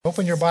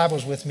Open your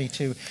Bibles with me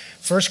to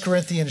 1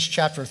 Corinthians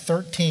chapter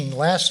 13.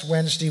 Last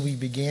Wednesday we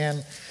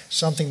began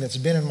something that's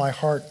been in my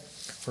heart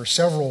for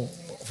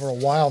a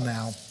while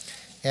now.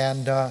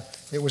 And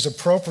it was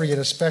appropriate,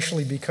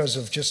 especially because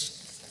of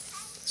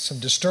just some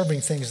disturbing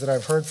things that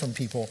I've heard from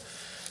people.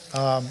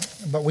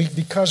 But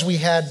because we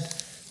had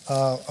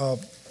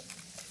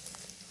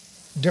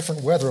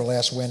different weather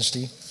last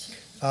Wednesday,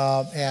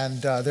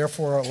 and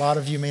therefore a lot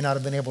of you may not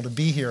have been able to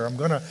be here, I'm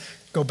going to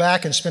go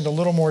back and spend a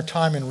little more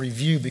time in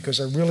review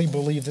because I really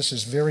believe this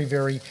is very,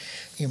 very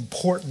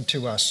important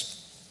to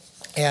us.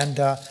 And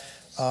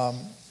I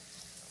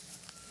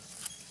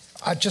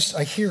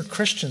hear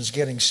Christians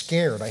getting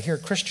scared. I hear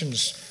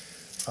Christians,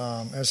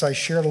 as I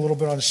shared a little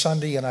bit on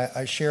Sunday and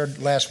I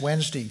shared last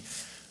Wednesday,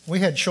 we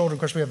had children, of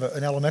course we have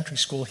an elementary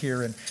school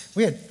here, and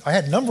I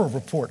had a number of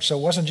reports, so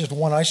it wasn't just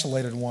one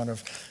isolated one,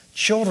 of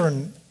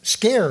children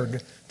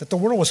scared that the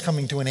world was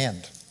coming to an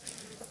end.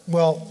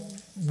 Well,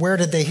 where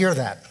did they hear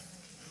that?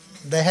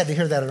 They had to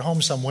hear that at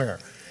home somewhere,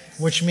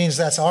 which means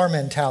that's our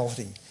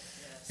mentality.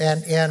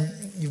 And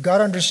you've got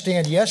to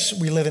understand, yes,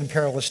 we live in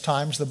perilous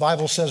times. The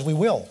Bible says we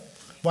will.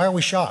 Why are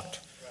we shocked?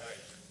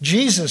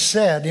 Jesus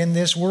said, in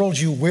this world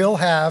you will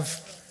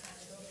have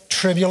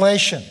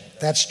tribulation.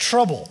 That's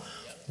trouble.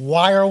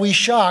 Why are we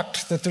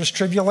shocked that there's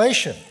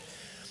tribulation?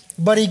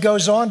 But he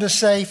goes on to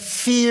say,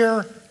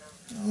 fear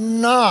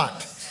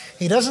not.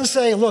 He doesn't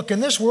say, look, in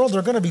this world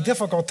there are going to be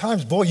difficult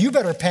times. Boy, you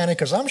better panic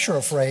because I'm sure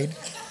afraid.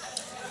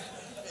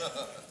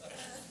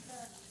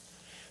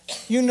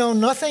 You know,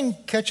 nothing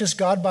catches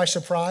God by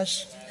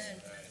surprise.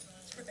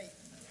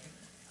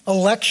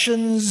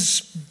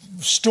 Elections,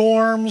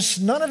 storms,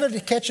 none of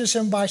it catches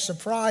him by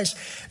surprise.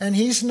 And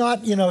he's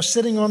not,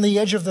 sitting on the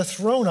edge of the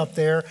throne up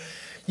there,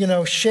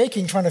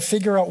 shaking, trying to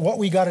figure out what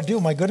we got to do.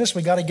 My goodness,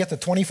 we got to get the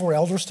 24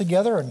 elders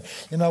together and,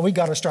 we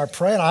got to start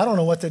praying. I don't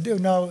know what to do.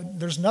 No,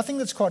 there's nothing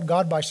that's caught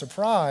God by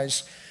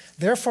surprise.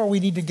 Therefore, we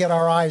need to get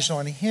our eyes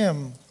on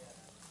him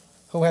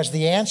who has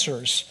the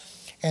answers.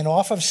 And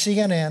off of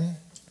CNN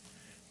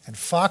and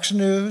Fox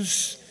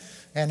News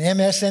and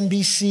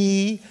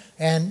MSNBC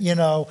and,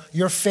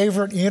 your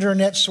favorite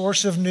internet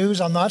source of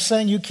news. I'm not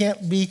saying you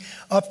can't be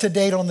up to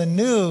date on the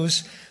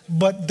news,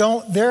 but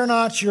they're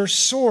not your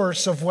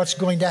source of what's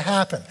going to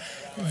happen.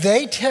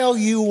 They tell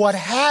you what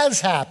has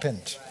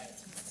happened.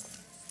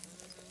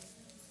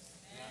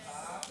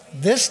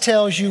 This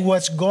tells you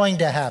what's going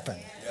to happen.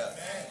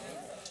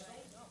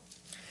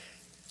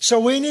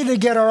 So we need to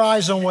get our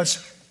eyes on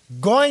what's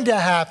going to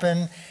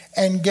happen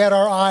and get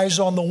our eyes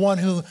on the one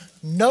who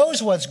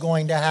knows what's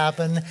going to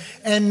happen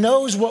and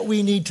knows what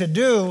we need to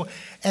do,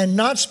 and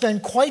not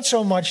spend quite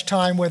so much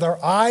time with our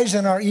eyes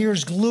and our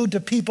ears glued to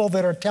people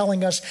that are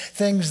telling us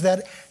things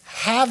that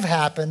have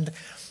happened.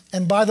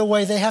 And by the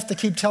way, they have to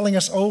keep telling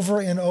us over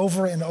and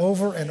over and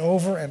over and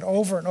over and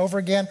over and over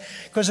again,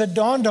 because it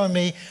dawned on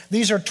me,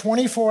 these are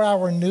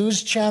 24-hour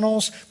news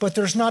channels, but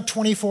there's not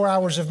 24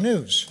 hours of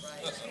news.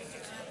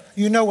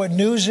 You know what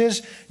news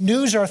is?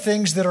 News are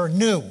things that are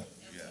new.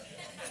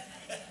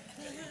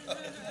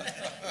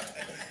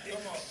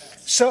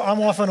 So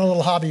I'm off on a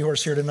little hobby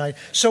horse here tonight.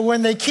 So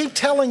when they keep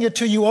telling it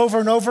to you over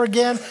and over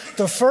again,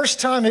 the first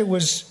time it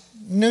was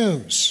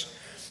news.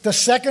 The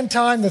second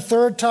time, the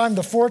third time,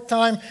 the fourth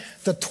time,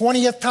 the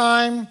 20th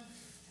time,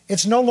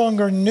 it's no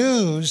longer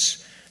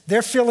news.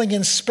 They're filling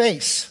in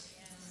space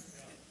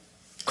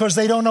because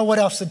they don't know what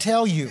else to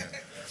tell you.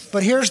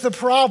 But here's the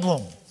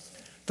problem.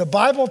 The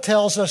Bible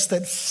tells us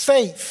that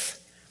faith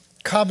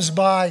comes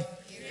by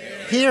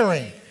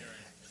hearing.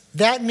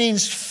 That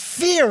means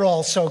fear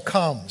also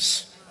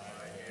comes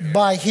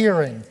by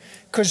hearing.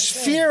 Because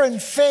fear and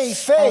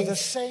faith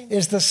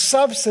is the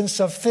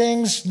substance of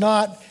things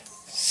not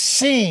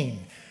seen.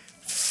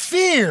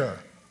 Fear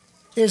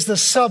is the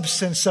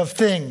substance of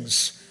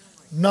things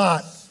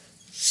not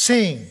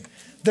seen.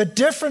 The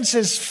difference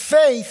is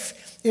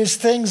faith is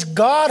things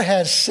God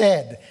has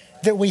said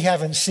that we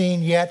haven't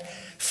seen yet.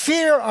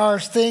 Fear are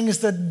things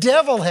the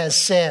devil has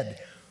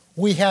said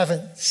we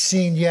haven't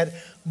seen yet.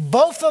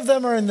 Both of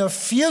them are in the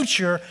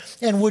future,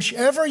 and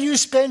whichever you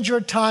spend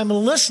your time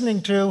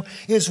listening to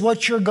is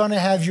what you're going to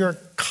have your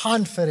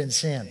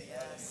confidence in.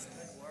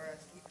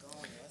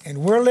 And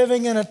we're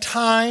living in a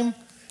time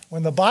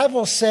when the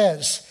Bible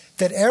says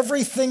that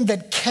everything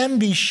that can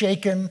be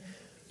shaken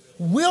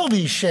will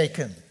be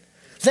shaken.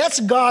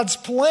 That's God's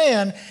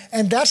plan,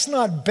 and that's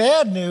not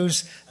bad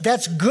news,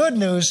 that's good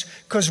news,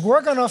 because we're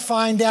going to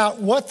find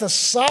out what the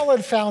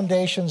solid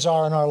foundations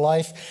are in our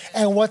life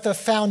and what the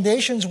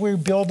foundations we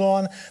build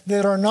on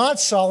that are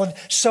not solid,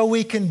 so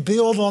we can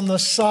build on the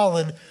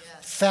solid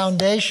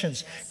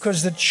foundations.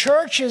 Because the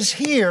church is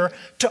here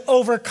to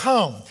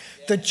overcome.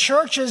 The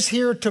church is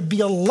here to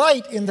be a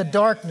light in the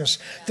darkness.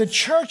 The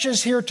church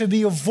is here to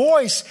be a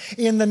voice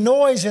in the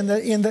noise, in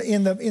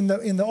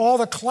the all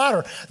the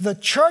clatter. The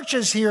church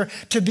is here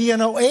to be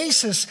an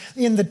oasis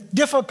in the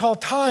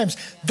difficult times.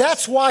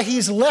 That's why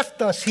he's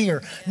left us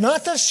here.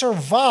 Not to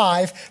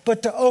survive,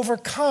 but to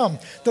overcome.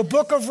 The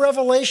book of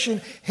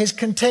Revelation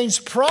contains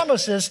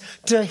promises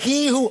to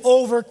he who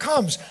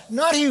overcomes.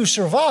 Not he who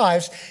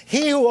survives,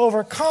 he who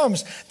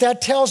overcomes.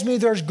 That tells me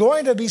there's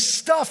going to be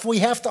stuff we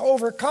have to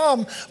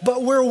overcome,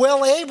 but we're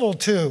well able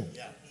to.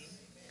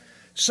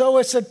 So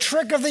it's a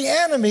trick of the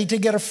enemy to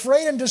get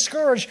afraid and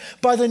discouraged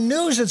by the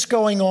news that's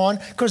going on,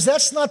 because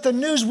that's not the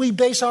news we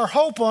base our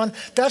hope on.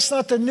 That's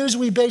not the news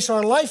we base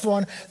our life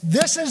on.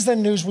 This is the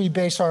news we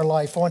base our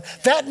life on.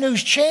 That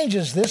news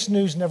changes. This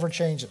news never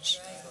changes.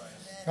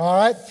 All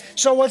right?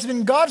 So what's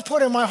been God's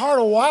put in my heart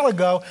a while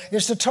ago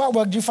is to talk.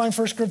 Well, did you find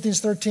 1 Corinthians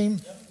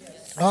 13?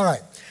 All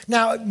right.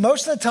 Now,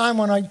 most of the time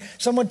when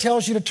someone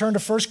tells you to turn to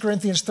 1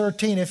 Corinthians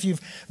 13, if you've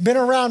been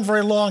around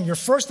very long,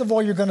 first of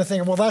all, you're going to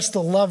think, well, that's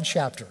the love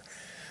chapter.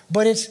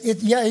 But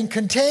it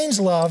contains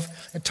love.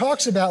 It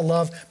talks about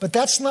love, but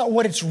that's not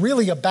what it's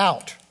really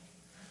about.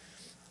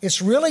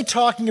 It's really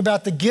talking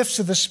about the gifts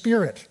of the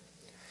Spirit,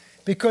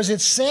 because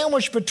it's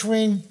sandwiched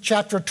between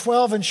chapter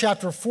 12 and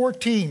chapter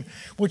 14,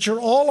 which are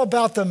all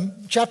about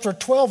chapter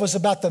 12 is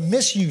about the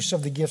misuse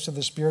of the gifts of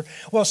the Spirit.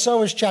 Well,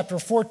 so is chapter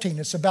 14.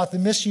 It's about the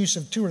misuse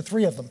of 2 or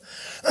 3 of them.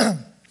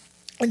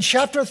 And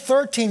chapter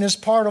 13 is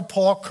part of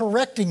Paul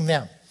correcting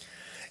them.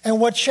 And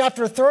what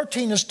chapter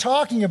 13 is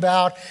talking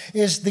about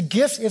is the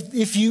gifts.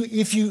 If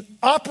you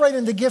operate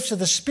in the gifts of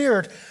the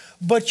Spirit,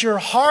 but your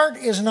heart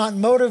is not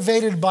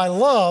motivated by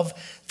love,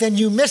 then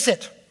you miss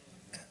it.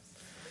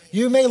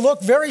 You may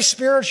look very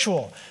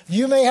spiritual.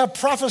 You may have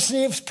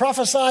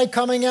prophesy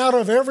coming out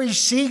of every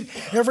seat,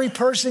 every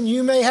person.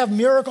 You may have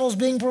miracles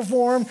being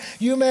performed.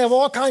 You may have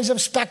all kinds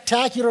of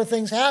spectacular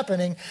things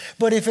happening.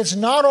 But if it's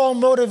not all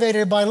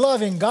motivated by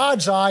love in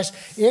God's eyes,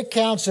 it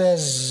counts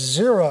as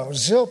zero,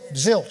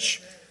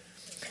 zilch.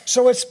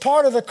 So it's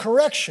part of the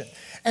correction.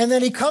 And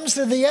then he comes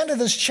to the end of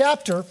this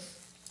chapter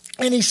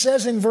and he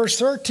says in verse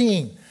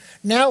 13,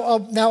 now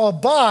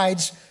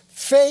abides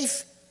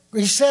faith.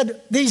 He said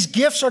these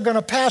gifts are going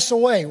to pass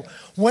away.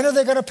 When are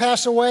they going to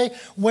pass away?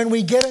 When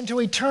we get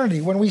into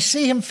eternity, when we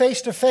see him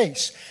face to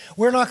face.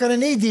 We're not going to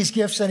need these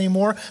gifts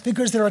anymore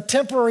because they're a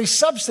temporary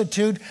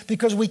substitute,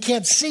 because we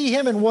can't see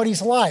him and what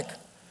he's like.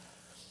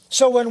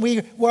 So when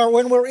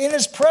we're in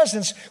his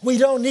presence, we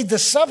don't need the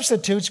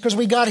substitutes because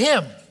we got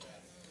him.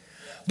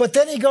 But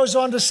then he goes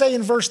on to say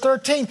in verse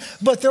 13,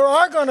 but there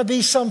are going to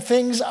be some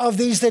things of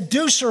these that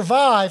do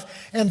survive,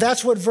 and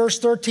that's what verse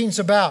 13 is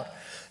about.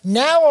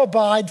 Now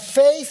abide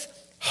faith,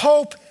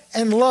 hope,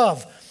 and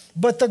love.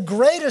 But the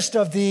greatest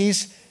of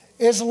these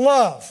is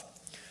love.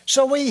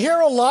 So we hear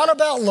a lot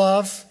about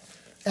love,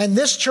 and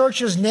this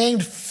church is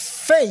named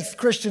Faith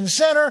Christian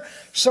Center,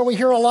 so we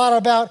hear a lot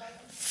about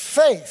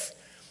faith.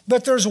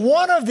 But there's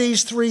one of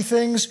these 3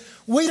 things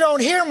we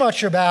don't hear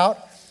much about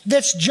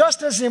that's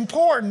just as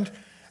important,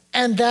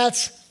 and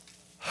that's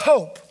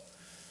hope.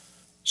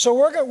 So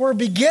we're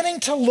beginning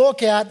to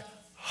look at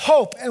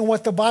hope and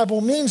what the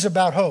Bible means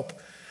about hope.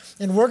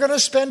 And we're going to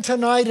spend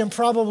tonight, and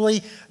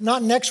probably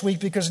not next week,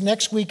 because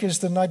next week is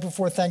the night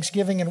before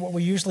Thanksgiving, and what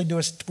we usually do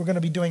is we're going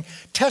to be doing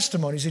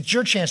testimonies. It's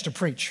your chance to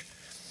preach.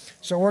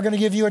 So we're going to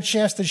give you a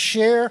chance to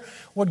share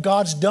what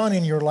God's done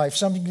in your life,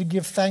 something to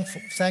give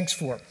thanks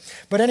for.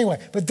 But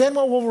anyway, then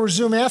what we'll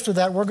resume after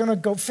that, we're going to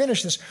go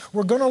finish this.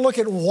 We're going to look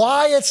at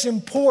why it's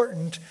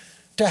important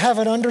to have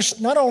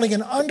not only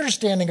an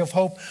understanding of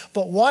hope,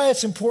 but why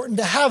it's important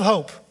to have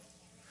hope.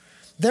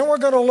 Then we're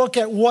going to look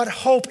at what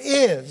hope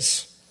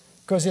is,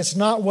 because it's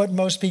not what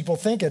most people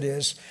think it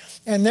is.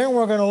 And then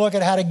we're going to look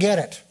at how to get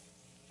it.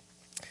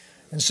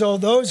 And so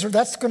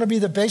that's going to be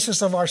the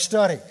basis of our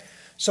study.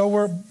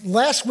 So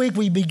last week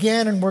we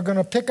began, and we're going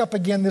to pick up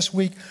again this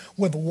week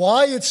with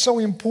why it's so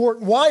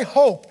important, why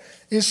hope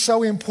is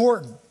so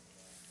important.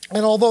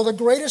 And although the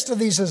greatest of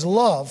these is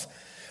love,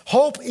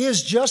 hope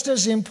is just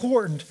as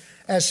important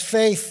as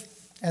faith,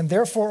 and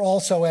therefore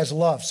also as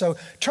love. So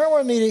turn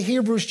with me to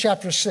Hebrews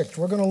chapter 6.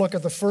 We're going to look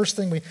at the first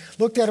thing. We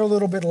looked at it a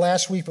little bit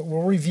last week, but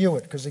we'll review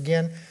it, because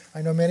again,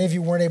 I know many of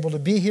you weren't able to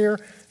be here,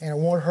 and it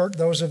won't hurt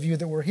those of you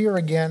that were here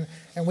again,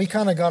 and we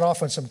kind of got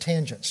off on some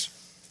tangents,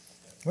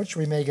 which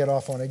we may get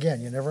off on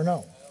again. You never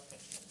know.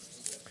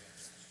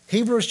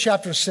 Hebrews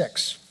chapter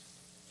 6,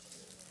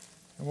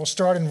 and we'll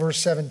start in verse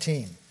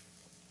 17.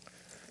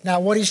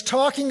 Now, what he's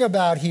talking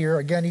about here,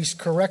 again, he's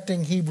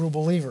correcting Hebrew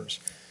believers.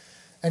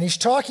 And he's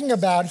talking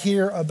about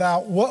here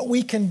about what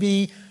we can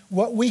be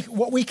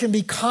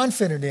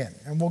confident in.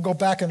 And we'll go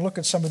back and look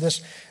at some of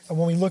this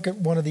when we look at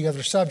one of the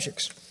other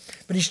subjects.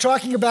 But he's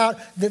talking about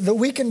that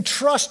we can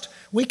trust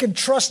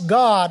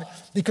God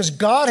because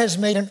God has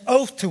made an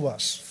oath to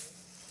us.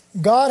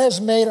 God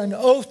has made an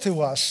oath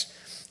to us.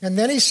 And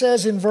then he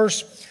says in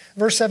verse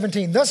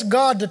 17, thus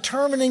God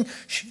determining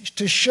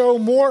to show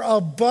more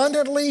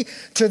abundantly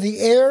to the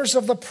heirs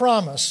of the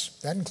promise,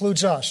 that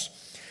includes us,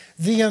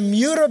 the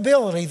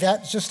immutability,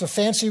 that's just a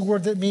fancy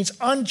word that means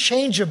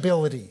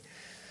unchangeability.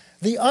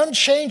 The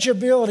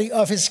unchangeability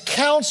of his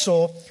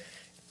counsel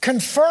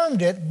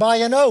confirmed it by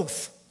an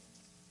oath.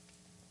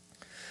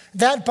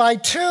 That by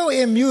two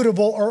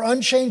immutable or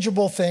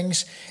unchangeable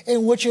things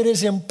in which it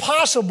is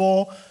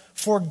impossible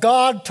for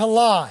God to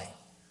lie.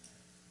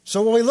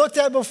 So what we looked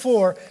at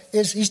before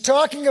is he's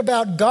talking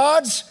about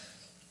God's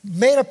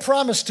made a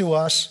promise to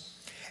us,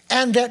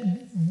 and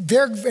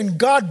and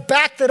God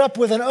backed it up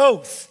with an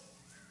oath.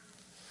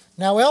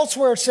 Now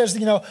elsewhere it says,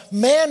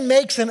 man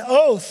makes an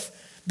oath.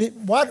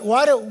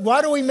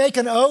 Why do we make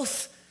an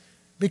oath?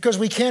 Because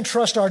we can't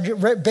trust our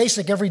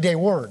basic everyday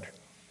word.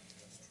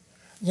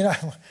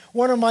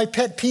 One of my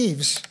pet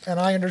peeves, and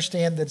I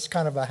understand that it's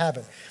kind of a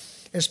habit,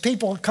 is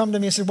people come to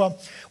me and say, well,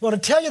 to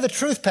tell you the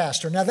truth,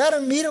 Pastor. Now that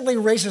immediately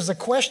raises a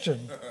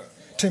question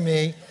to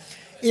me.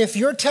 If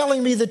you're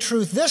telling me the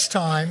truth this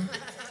time,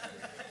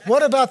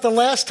 what about the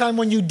last time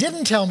when you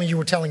didn't tell me you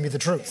were telling me the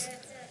truth?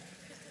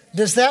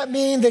 Does that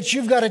mean that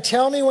you've got to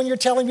tell me when you're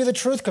telling me the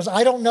truth because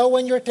I don't know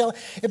when you're telling?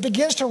 It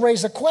begins to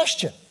raise a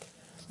question.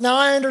 Now,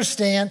 I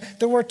understand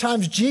there were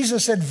times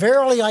Jesus said,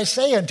 verily I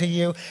say unto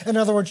you. In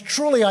other words,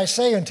 truly I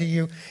say unto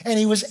you. And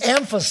he was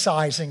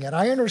emphasizing it.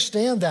 I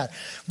understand that.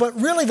 But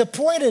really the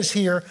point is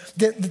here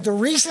that the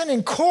reason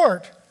in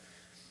court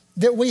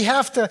that we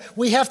have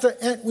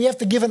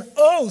to give an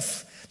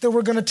oath that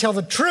we're going to tell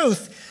the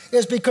truth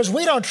is because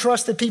we don't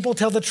trust that people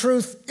tell the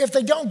truth if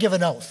they don't give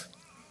an oath.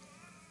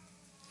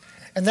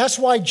 And that's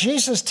why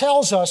Jesus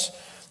tells us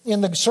in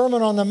the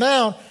Sermon on the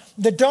Mount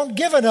that don't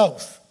give an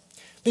oath.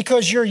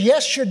 Because your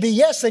yes should be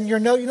yes and your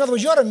no, in other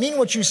words, you ought to mean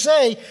what you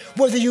say,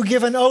 whether you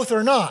give an oath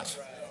or not.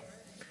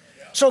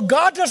 So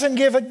God doesn't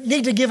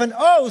need to give an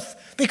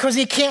oath because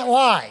he can't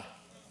lie.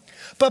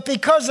 But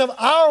because of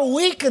our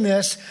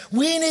weakness,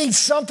 we need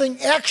something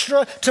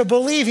extra to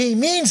believe he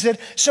means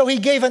it, so he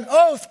gave an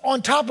oath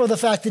on top of the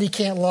fact that he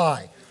can't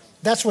lie.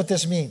 That's what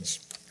this means.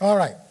 All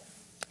right.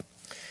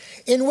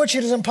 In which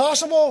it is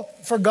impossible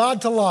for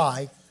God to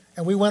lie,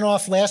 and we went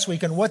off last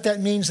week on what that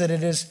means, that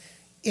it is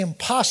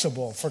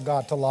impossible for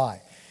God to lie.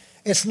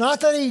 It's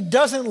not that he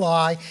doesn't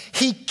lie,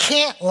 he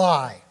can't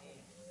lie.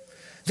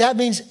 That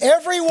means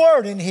every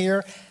word in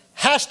here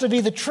has to be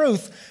the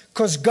truth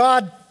because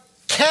God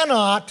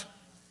cannot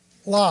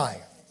lie.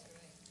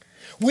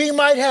 We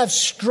might have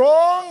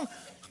strong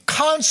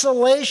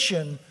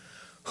consolation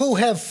who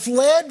have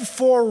fled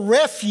for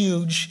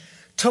refuge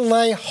to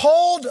lay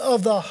hold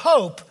of the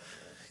hope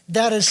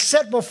that is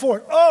set before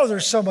it. Oh,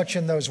 there's so much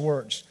in those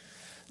words.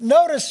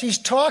 Notice he's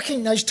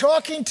talking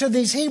to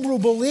these Hebrew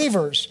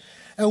believers,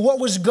 and what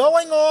was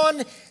going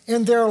on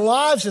in their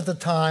lives at the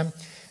time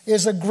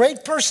is a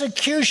great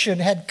persecution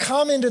had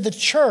come into the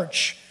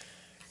church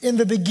in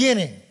the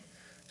beginning.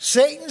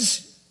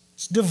 Satan's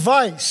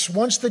device,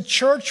 once the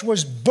church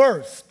was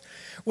birthed,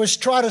 was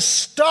try to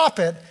stop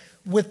it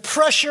with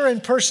pressure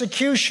and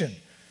persecution.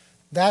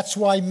 That's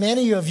why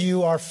many of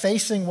you are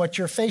facing what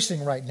you're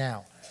facing right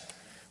now.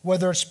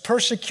 Whether it's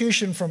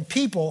persecution from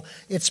people,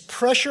 it's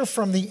pressure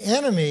from the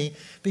enemy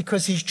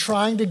because he's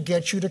trying to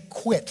get you to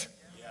quit.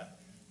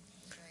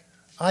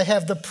 I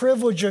have the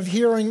privilege of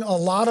hearing a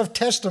lot of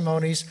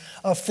testimonies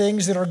of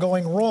things that are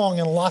going wrong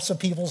in lots of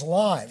people's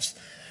lives.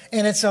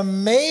 And it's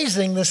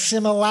amazing the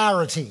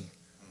similarity.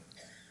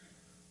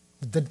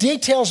 The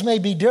details may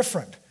be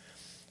different.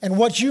 And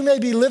what you may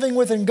be living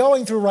with and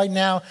going through right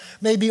now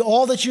may be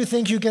all that you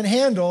think you can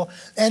handle,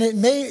 and it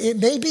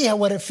may be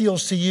what it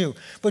feels to you.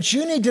 But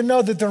you need to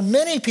know that there are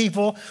many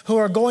people who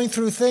are going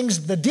through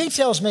things. The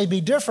details may be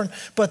different,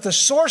 but the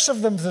source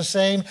of them is the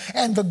same,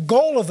 and the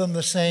goal of them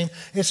the same.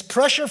 It's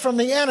pressure from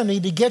the enemy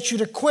to get you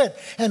to quit.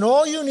 And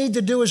all you need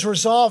to do is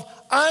resolve,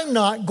 I'm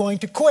not going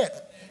to quit.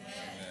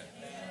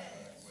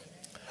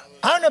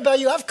 I don't know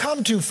about you, I've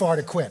come too far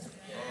to quit.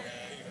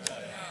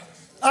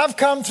 I've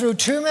come through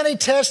too many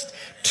tests,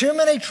 too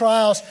many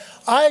trials.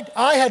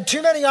 I had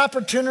too many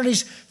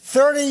opportunities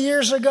 30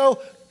 years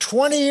ago,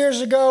 20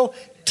 years ago,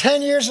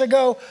 10 years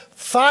ago,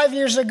 5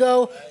 years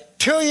ago,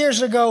 2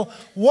 years ago,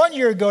 1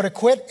 year ago to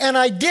quit, and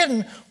I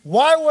didn't.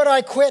 Why would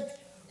I quit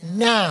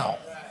now?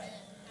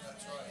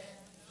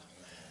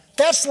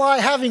 That's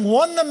like having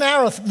run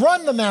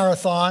the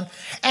marathon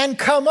and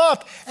come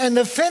up, and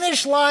the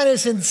finish line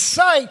is in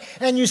sight,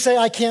 and you say,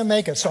 I can't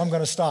make it, so I'm going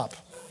to stop.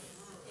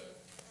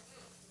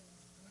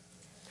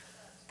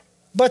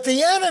 But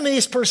the enemy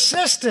is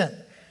persistent,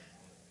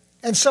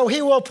 and so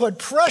he will put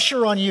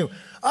pressure on you.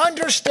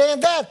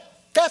 Understand that.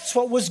 That's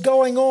what was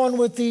going on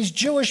with these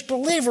Jewish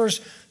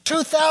believers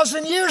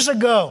 2,000 years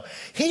ago.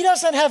 He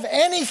doesn't have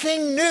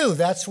anything new.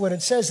 That's what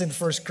it says in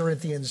 1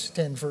 Corinthians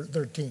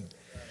 10:13.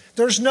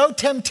 There's no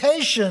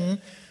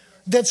temptation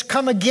that's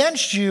come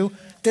against you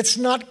that's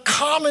not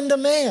common to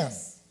man.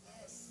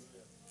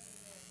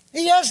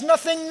 He has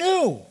nothing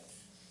new.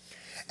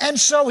 And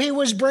so he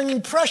was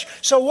bringing pressure.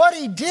 So what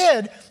he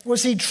did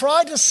was he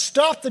tried to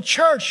stop the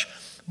church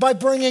by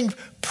bringing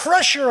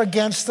pressure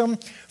against them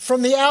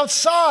from the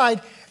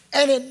outside.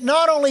 And it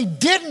not only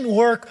didn't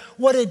work,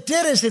 what it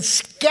did is it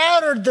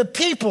scattered the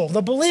people,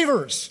 the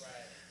believers.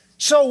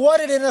 So what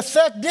it in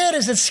effect did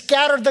is it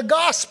scattered the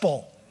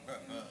gospel.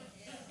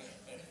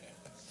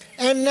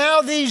 And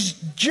now these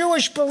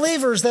Jewish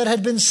believers that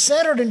had been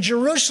centered in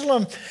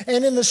Jerusalem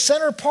and in the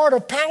center part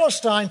of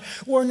Palestine,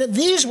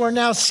 these were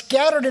now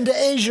scattered into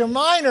Asia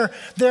Minor.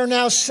 They're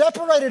now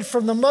separated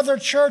from the mother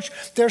church.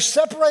 They're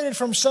separated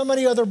from so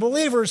many other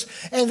believers,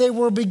 and they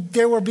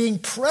were being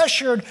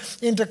pressured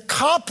into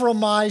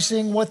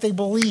compromising what they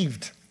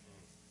believed.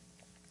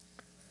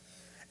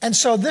 And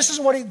so this is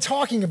what he's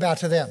talking about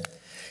to them.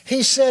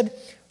 He said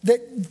that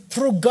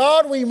through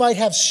God we might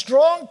have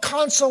strong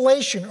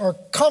consolation, or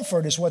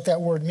comfort is what that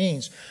word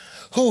means,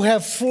 who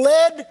have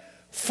fled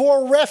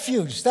for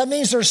refuge. That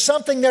means there's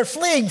something they're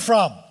fleeing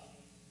from.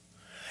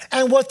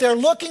 And what they're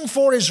looking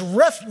for is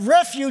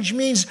refuge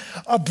means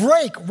a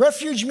break.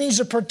 Refuge means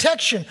a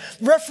protection.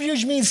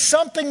 Refuge means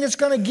something that's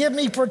going to give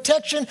me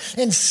protection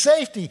and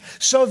safety.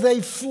 So they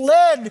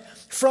fled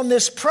from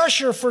this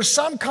pressure for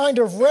some kind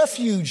of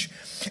refuge.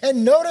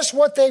 And notice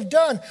what they've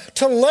done,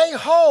 to lay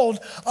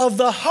hold of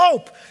the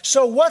hope.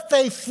 So what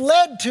they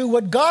fled to,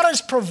 what God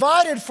has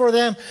provided for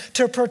them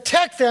to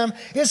protect them,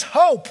 is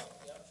hope.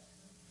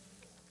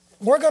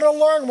 We're going to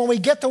learn when we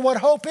get to what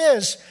hope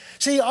is.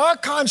 See, our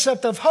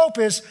concept of hope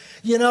is,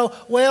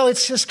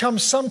 it's just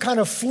some kind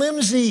of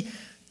flimsy,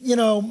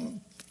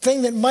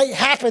 thing that might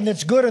happen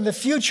that's good in the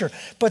future.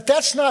 But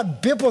that's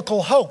not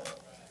biblical hope.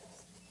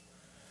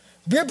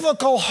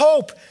 Biblical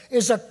hope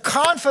is a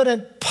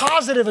confident,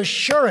 positive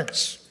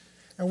assurance.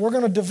 And we're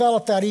going to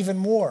develop that even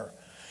more.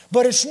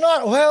 But it's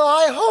not,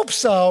 I hope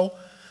so.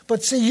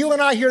 But see, you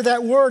and I hear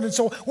that word, and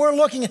so we're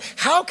looking at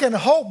how can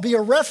hope be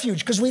a refuge?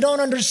 Because we don't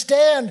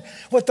understand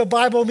what the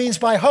Bible means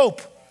by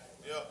hope.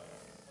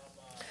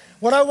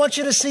 What I want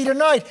you to see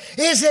tonight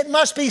is it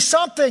must be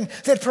something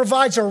that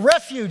provides a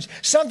refuge,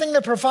 something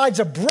that provides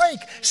a break,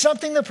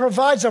 something that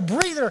provides a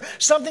breather,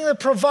 something that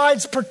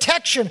provides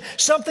protection,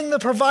 something that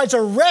provides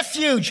a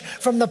refuge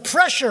from the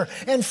pressure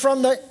and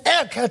from the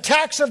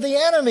attacks of the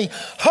enemy.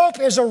 Hope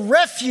is a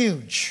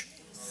refuge,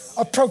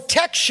 a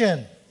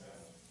protection.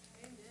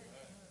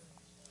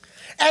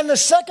 And the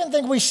second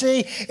thing we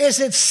see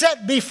is it's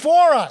set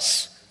before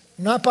us,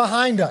 not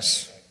behind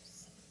us,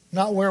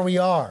 not where we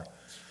are.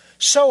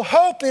 So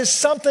hope is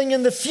something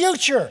in the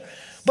future.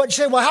 But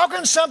you say, how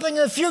can something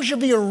in the future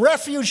be a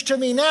refuge to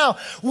me now?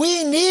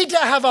 We need to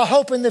have a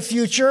hope in the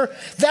future.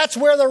 That's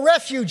where the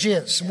refuge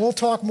is. We'll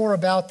talk more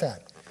about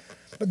that.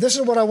 But this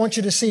is what I want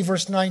you to see,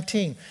 verse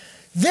 19.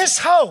 This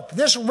hope,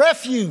 this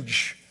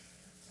refuge,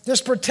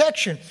 this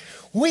protection,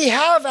 we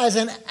have as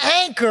an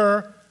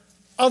anchor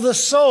of the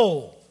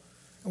soul.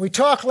 We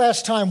talked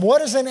last time, what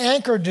does an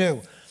anchor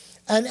do?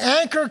 An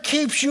anchor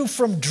keeps you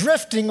from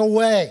drifting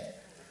away.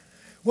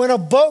 When a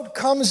boat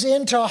comes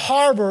into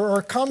harbor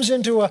or comes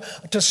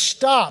to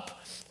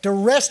stop, to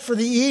rest for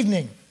the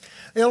evening,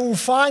 it'll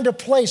find a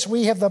place.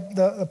 We have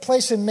the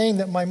place in Maine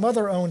that my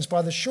mother owns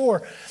by the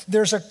shore.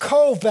 There's a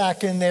cove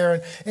back in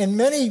there, and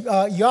many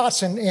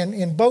yachts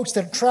and boats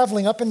that are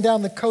traveling up and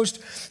down the coast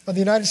of the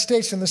United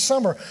States in the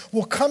summer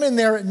will come in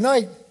there at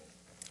night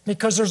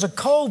because there's a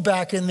cove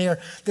back in there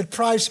that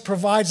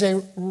provides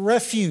a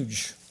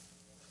refuge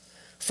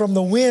from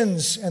the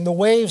winds and the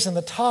waves and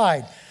the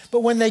tide.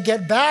 But when they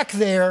get back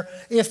there,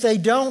 if they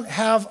don't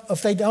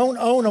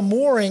own a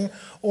mooring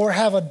or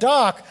have a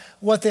dock,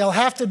 what they'll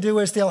have to do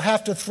is they'll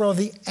have to throw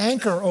the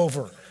anchor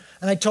over.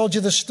 And I told you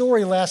the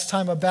story last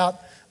time about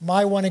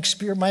my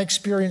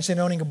experience in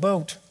owning a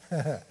boat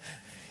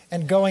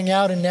and going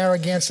out in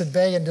Narragansett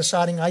Bay and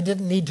deciding I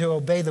didn't need to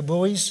obey the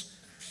buoys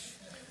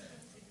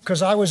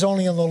because I was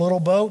only in the little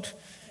boat,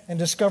 and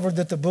discovered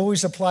that the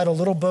buoys apply to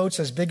little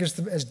boats as big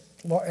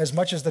as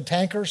much as the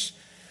tankers.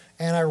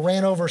 And I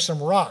ran over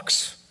some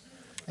rocks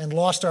and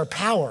lost our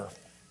power.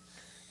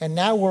 And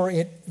now we're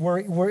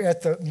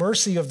at the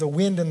mercy of the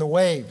wind and the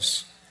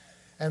waves.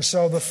 And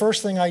so the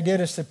first thing I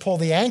did is to pull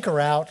the anchor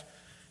out,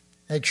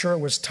 make sure it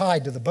was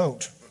tied to the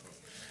boat,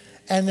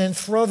 and then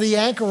throw the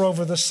anchor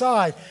over the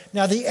side.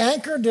 Now the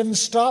anchor didn't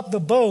stop the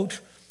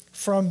boat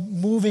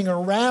from moving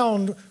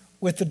around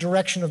with the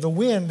direction of the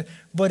wind,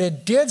 but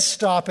it did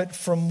stop it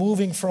from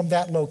moving from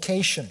that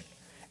location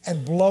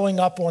and blowing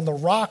up on the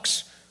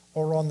rocks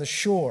or on the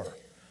shore.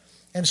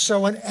 And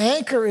so an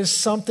anchor is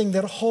something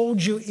that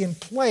holds you in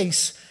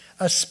place,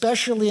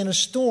 especially in a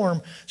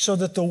storm, so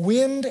that the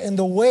wind and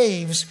the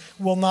waves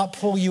will not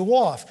pull you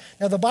off.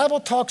 Now, the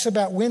Bible talks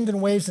about wind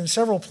and waves in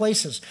several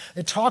places.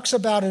 It talks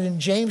about it in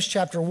James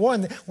chapter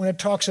 1 when it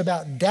talks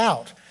about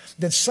doubt.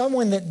 That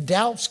someone that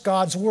doubts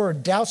God's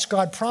word, doubts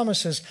God's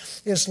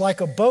promises, is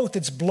like a boat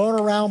that's blown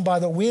around by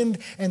the wind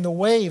and the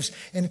waves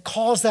and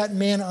calls that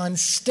man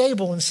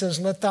unstable and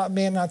says, let that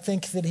man not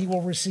think that he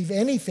will receive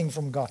anything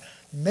from God.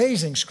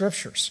 Amazing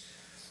scriptures.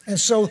 And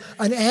so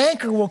an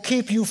anchor will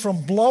keep you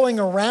from blowing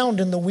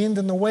around in the wind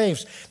and the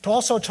waves. It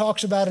also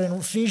talks about it in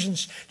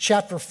Ephesians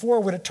chapter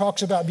 4 when it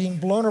talks about being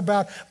blown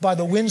about by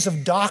the winds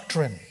of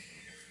doctrine.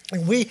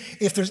 And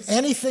if there's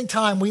anything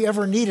time we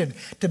ever needed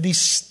to be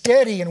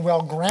steady and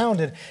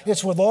well-grounded,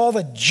 it's with all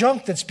the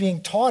junk that's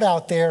being taught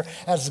out there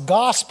as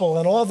gospel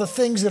and all the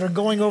things that are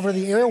going over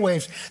the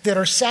airwaves that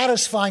are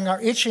satisfying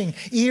our itching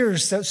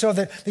ears so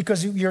that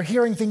because you're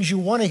hearing things you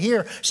want to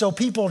hear. So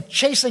people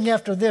chasing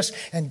after this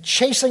and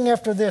chasing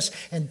after this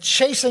and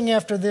chasing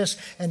after this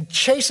and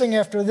chasing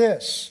after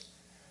this.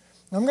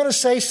 I'm going to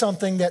say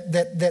something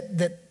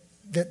that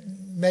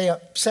may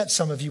upset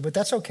some of you, but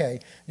that's okay.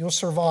 You'll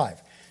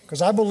survive.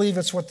 Because I believe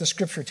it's what the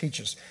Scripture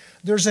teaches.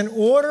 There's an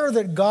order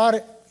that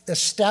God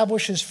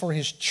establishes for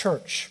His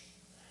church.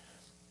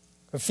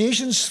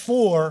 Ephesians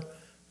 4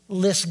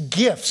 lists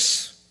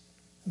gifts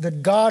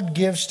that God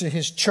gives to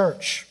His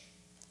church.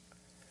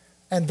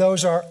 And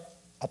those are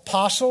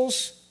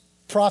apostles,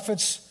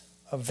 prophets,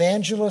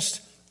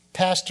 evangelists,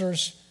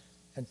 pastors,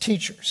 and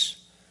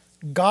teachers.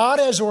 God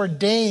has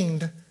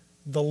ordained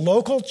the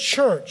local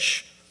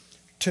church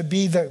to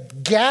be the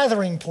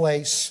gathering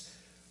place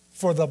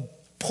for the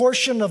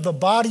portion of the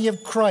body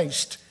of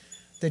Christ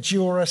that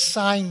you are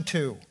assigned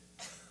to.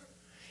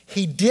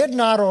 He did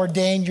not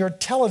ordain your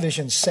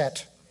television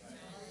set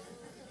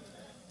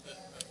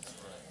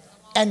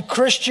and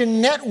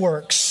Christian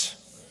networks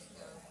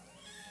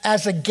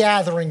as a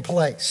gathering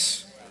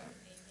place.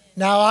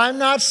 Now, I'm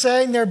not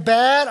saying they're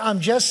bad. I'm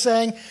just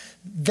saying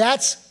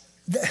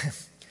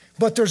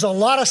but there's a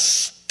lot of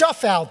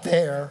stuff out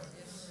there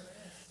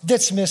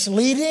that's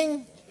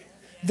misleading,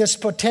 that's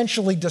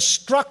potentially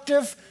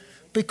destructive,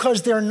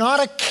 because they're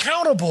not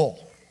accountable.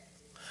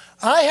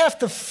 I have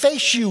to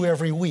face you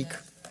every week.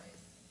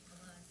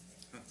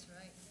 That's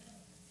right.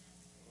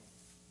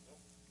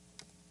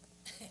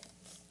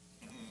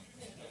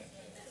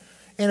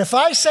 And if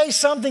I say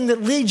something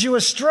that leads you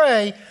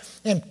astray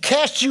and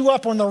casts you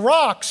up on the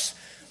rocks,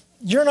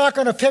 you're not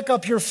going to pick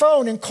up your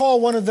phone and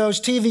call one of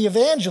those TV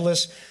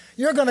evangelists.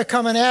 You're going to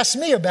come and ask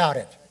me about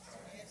it.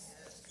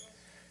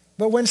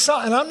 But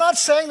and I'm not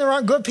saying there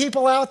aren't good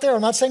people out there. I'm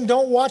not saying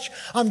don't watch.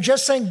 I'm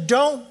just saying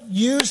don't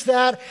use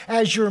that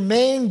as your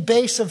main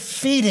base of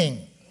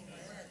feeding.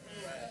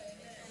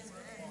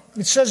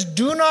 It says,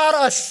 do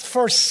not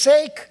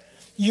forsake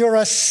your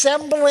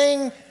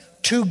assembling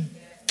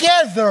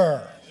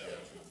together.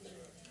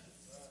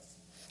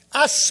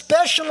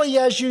 Especially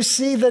as you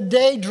see the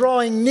day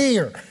drawing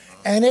near.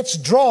 And it's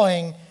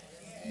drawing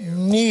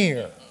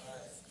near.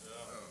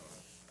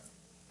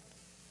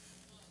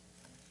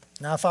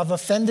 Now, if I've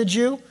offended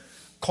you,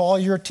 call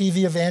your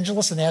TV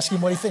evangelist and ask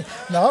him what he thinks.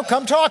 No,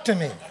 come talk to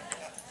me.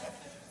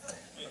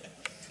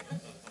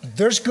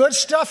 There's good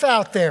stuff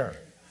out there,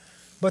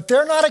 but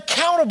they're not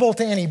accountable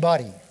to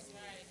anybody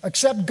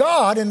except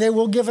God, and they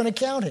will give an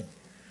accounting.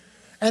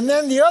 And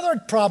then the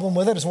other problem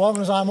with it, as long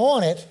as I'm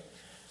on it,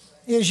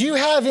 is you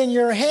have in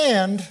your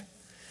hand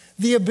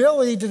the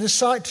ability to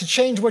decide to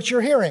change what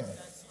you're hearing.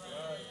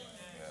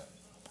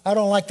 I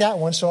don't like that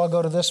one, so I'll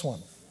go to this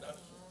one.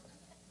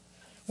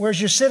 Whereas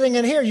you're sitting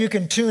in here, you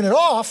can tune it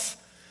off,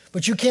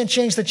 but you can't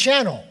change the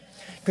channel.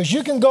 Because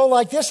you can go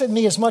like this at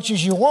me as much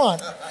as you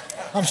want.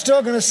 I'm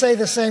still going to say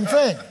the same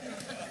thing.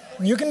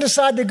 You can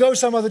decide to go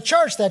some other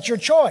church. That's your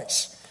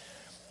choice.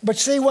 But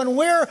see,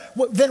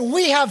 then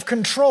we have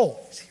control.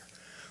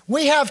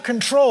 We have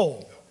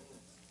control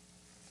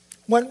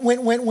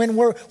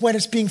when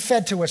it's being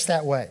fed to us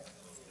that way.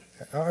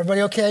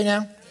 Everybody okay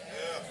now?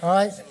 All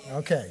right?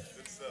 Okay.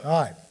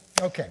 All right.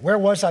 Okay. Where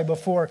was I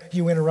before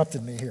you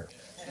interrupted me here?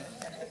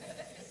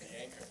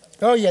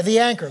 Oh, yeah, the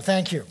anchor.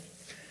 Thank you.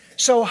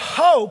 So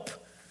hope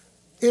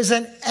is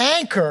an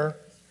anchor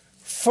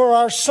for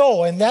our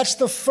soul. And that's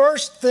the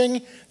first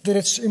thing that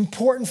it's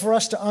important for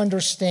us to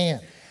understand.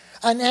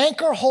 An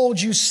anchor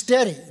holds you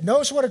steady.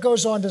 Notice what it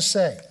goes on to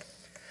say.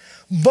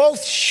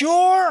 Both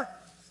sure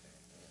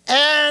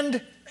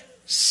and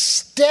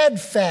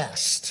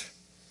steadfast.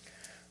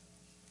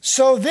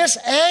 So this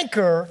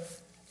anchor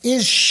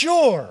is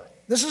sure.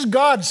 This is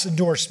God's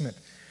endorsement.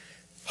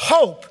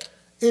 Hope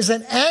is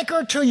an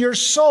anchor to your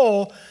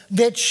soul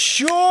that's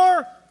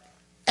sure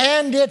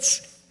and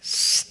it's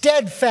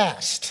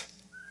steadfast.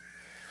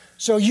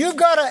 So you've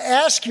got to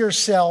ask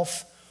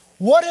yourself,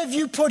 what have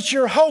you put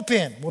your hope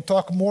in? We'll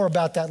talk more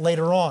about that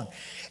later on.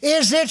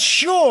 Is it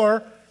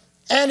sure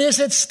and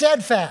is it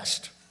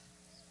steadfast?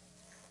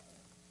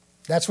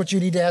 That's what you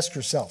need to ask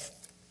yourself.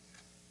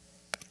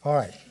 All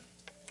right.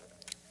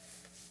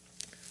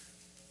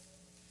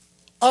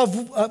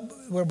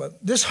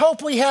 This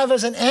hope we have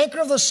as an anchor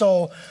of the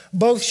soul,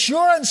 both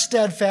sure and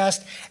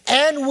steadfast,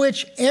 and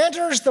which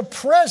enters the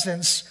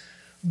presence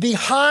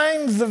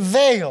behind the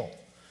veil.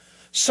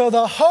 So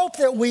the hope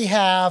that we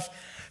have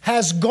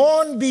has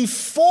gone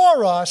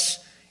before us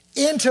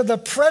into the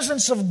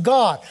presence of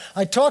God.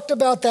 I talked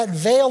about that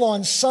veil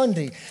on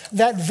Sunday.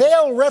 That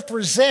veil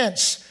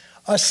represents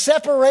a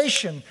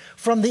separation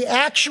from the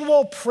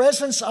actual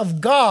presence of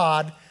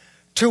God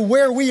to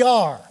where we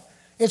are.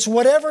 It's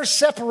whatever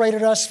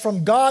separated us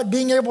from God,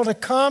 being able to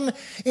come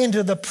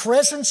into the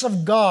presence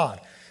of God.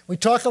 We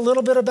talked a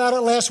little bit about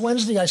it last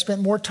Wednesday. I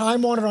spent more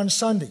time on it on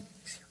Sunday.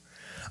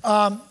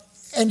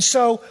 And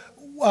so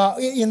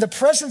in the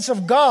presence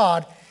of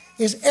God,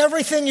 is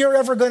everything you're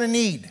ever going to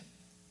need.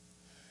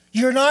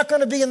 You're not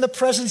going to be in the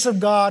presence of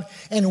God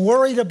and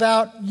worried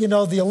about,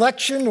 the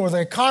election or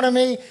the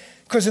economy,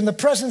 because in the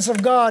presence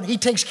of God, He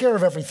takes care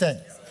of everything.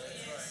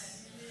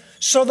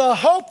 So the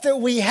hope that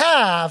we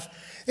have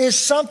is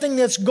something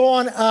that's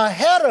gone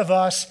ahead of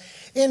us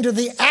into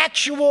the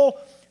actual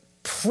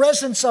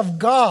presence of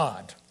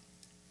God.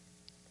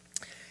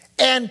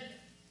 And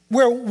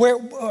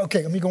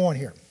okay, let me go on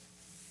here.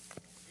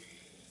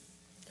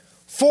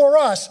 For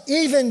us,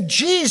 even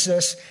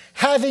Jesus,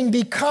 having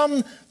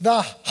become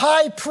the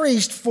high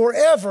priest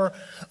forever,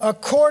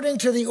 according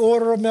to the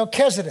order of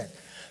Melchizedek.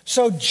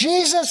 So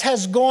Jesus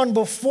has gone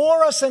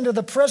before us into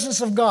the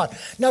presence of God.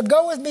 Now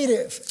go with me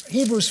to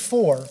Hebrews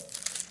 4.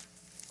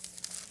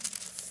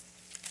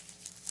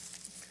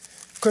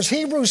 Because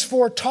Hebrews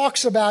 4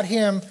 talks about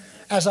Him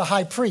as a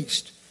high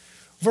priest.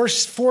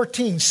 Verse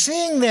 14,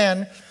 seeing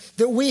then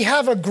that we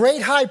have a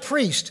great high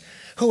priest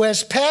who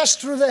has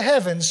passed through the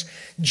heavens,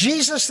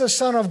 Jesus the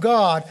Son of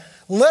God,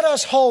 let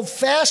us hold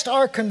fast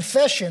our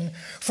confession,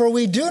 for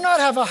we do not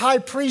have a high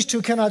priest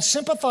who cannot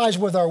sympathize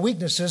with our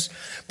weaknesses,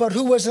 but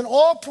who was in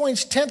all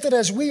points tempted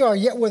as we are,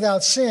 yet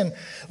without sin.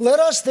 Let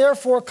us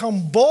therefore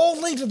come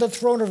boldly to the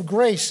throne of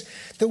grace,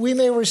 that we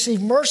may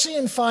receive mercy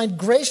and find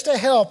grace to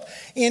help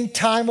in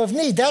time of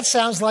need. That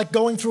sounds like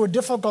going through a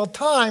difficult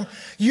time.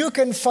 You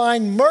can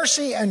find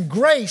mercy and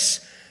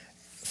grace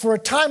for a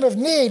time of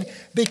need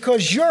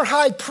because your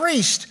high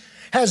priest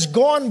has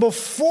gone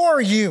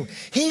before you.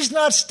 He's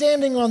not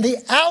standing on the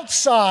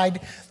outside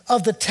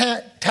of the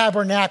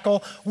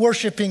tabernacle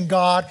worshiping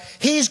God.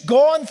 He's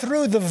gone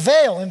through the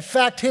veil. In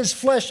fact, His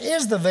flesh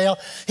is the veil.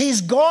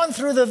 He's gone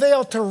through the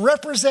veil to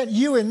represent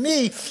you and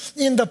me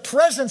in the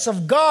presence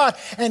of God.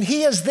 And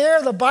He is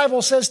there, the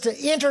Bible says, to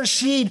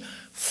intercede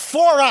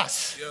for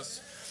us. Yes.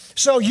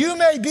 So you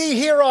may be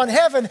here on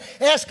heaven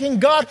asking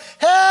God,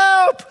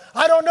 help!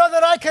 I don't know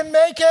that I can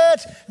make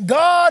it.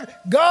 God,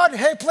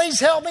 hey, please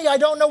help me. I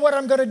don't know what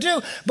I'm going to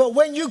do. But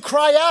when you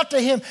cry out to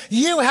Him,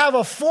 you have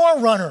a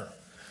forerunner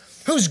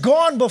who's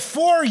gone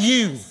before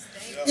you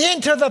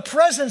into the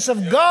presence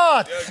of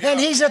God. And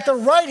He's at the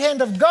right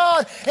hand of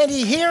God and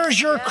He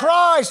hears your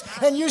cries.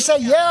 And you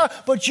say,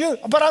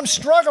 but I'm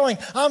struggling.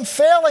 I'm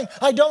failing.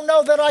 I don't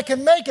know that I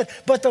can make it.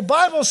 But the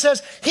Bible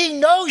says He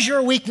knows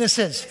your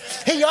weaknesses.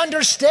 He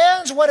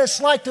understands what it's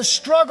like to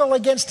struggle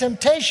against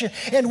temptation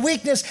and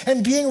weakness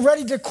and being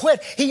ready to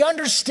quit. He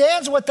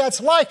understands what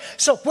that's like.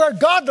 So where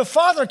God the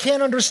Father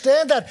can't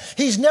understand that,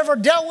 He's never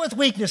dealt with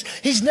weakness.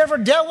 He's never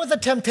dealt with the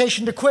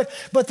temptation to quit.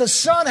 But the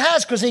Son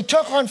has, because He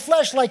took on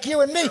flesh like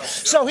you and me.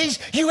 So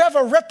you have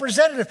a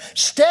representative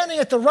standing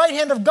at the right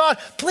hand of God,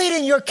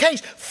 pleading your case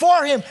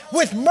for Him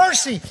with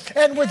mercy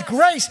and with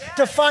grace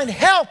to find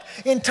help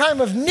in time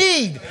of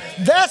need.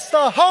 That's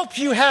the hope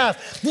you have.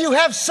 You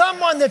have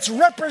someone that's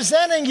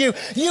representing you.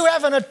 You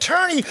have an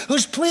attorney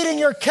who's pleading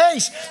your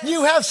case.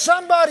 You have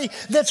somebody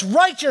that's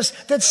righteous,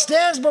 that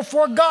stands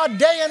before God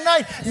day and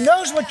night,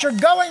 knows what you're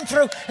going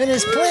through, and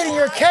is pleading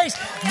your case.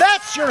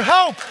 That's your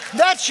hope.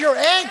 That's your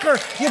anchor.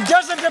 It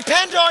doesn't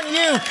depend on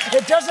you.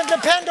 It doesn't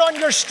depend on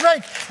your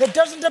strength. It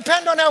doesn't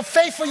depend on how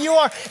faithful you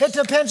are. It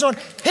depends on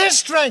His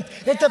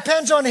strength. It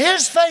depends on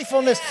His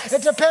faithfulness.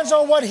 It depends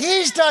on what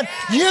He's done.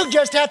 You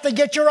just have to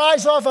get your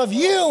eyes off of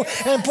you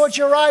and put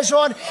your eyes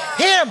on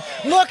Him,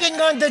 looking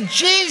unto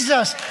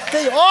Jesus,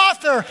 the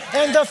author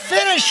and the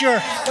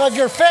finisher of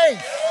your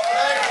faith.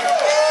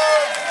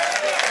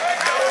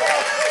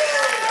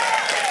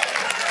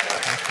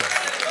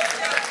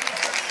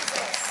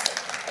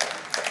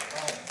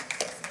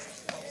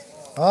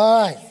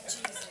 All right.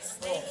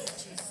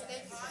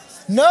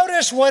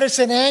 Notice what it's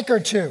an anchor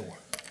to.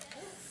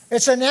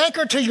 It's an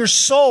anchor to your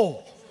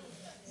soul.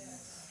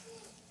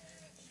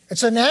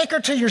 It's an anchor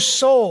to your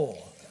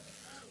soul.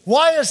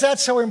 Why is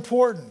that so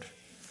important?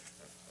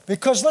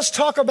 Because let's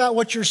talk about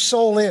what your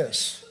soul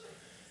is.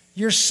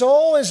 Your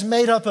soul is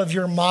made up of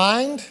your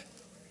mind,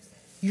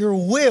 your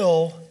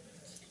will,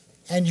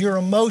 and your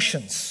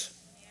emotions.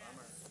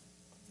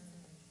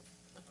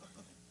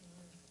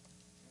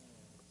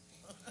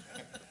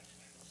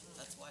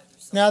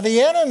 Now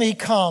the enemy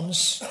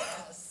comes,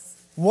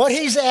 what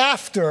he's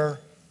after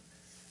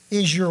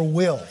is your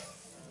will.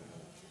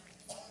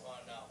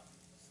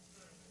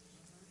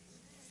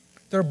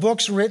 There are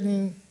books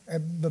written,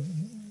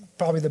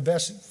 probably the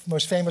best,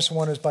 most famous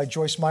one is by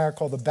Joyce Meyer,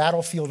 called The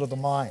Battlefield of the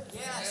Mind.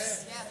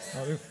 Yes.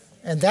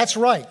 And that's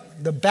right.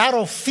 The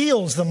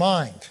battlefield's the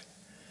mind.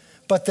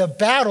 But the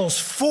battle's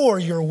for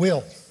your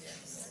will.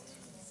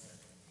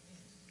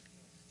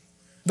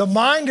 The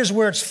mind is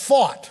where it's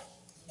fought.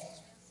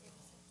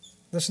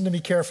 Listen to me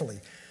carefully.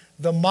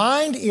 The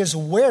mind is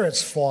where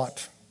it's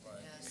fought.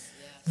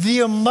 The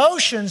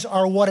emotions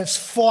are what it's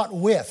fought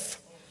with.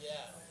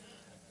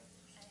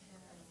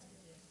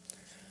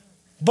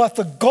 But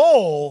the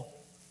goal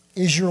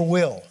is your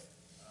will.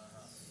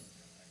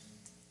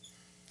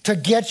 To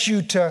get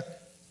you to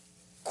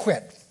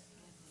quit.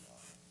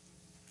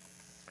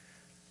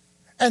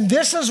 And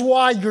this is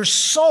why your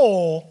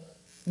soul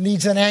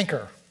needs an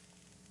anchor.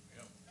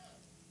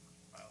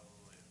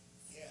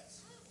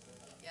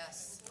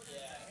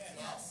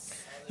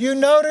 You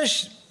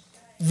notice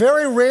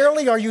very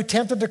rarely are you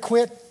tempted to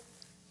quit.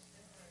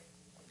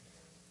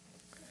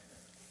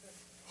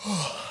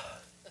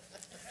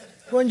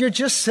 When you're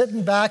just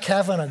sitting back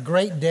having a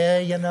great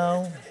day,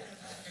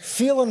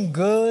 feeling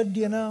good,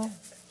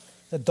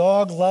 the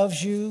dog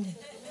loves you,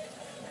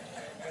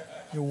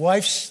 your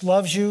wife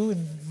loves you,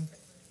 and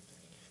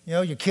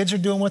your kids are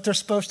doing what they're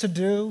supposed to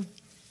do.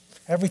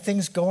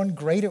 Everything's going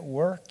great at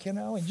work, and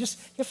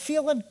you're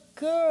feeling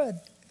good.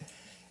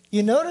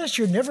 You notice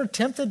you're never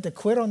tempted to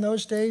quit on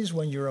those days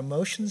when your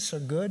emotions are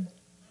good?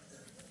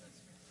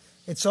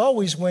 It's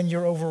always when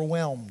you're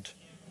overwhelmed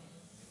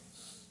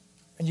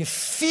and you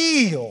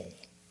feel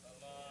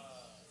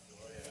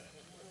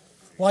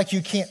like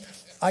you can't.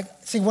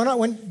 When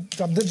I'm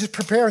just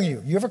preparing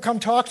you, you ever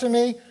come talk to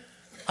me?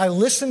 I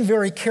listen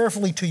very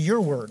carefully to your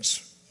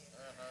words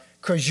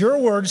because your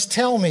words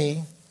tell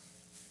me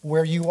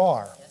where you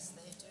are. Yes,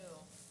 they do.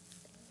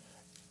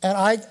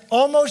 And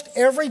almost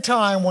every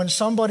time when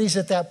somebody's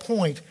at that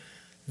point,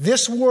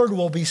 this word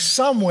will be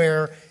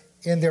somewhere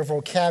in their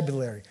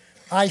vocabulary.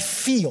 I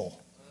feel.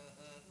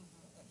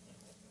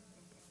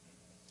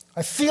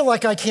 I feel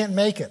like I can't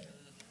make it.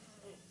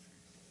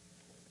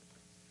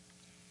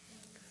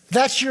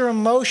 That's your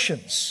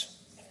emotions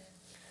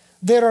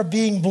that are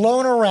being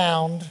blown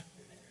around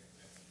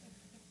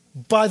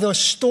by the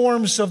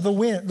storms of the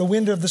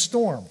wind of the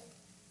storm.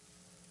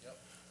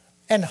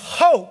 And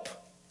hope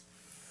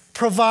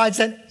provides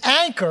an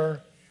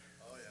anchor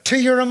to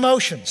your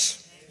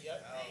emotions.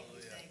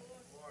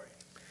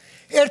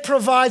 It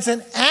provides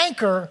an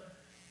anchor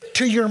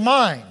to your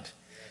mind.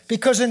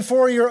 Because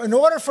in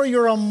order for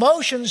your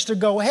emotions to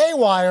go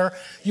haywire,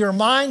 your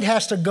mind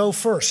has to go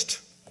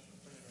first.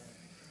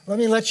 Let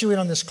me let you in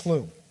on this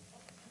clue.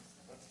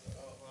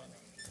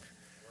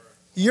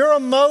 Your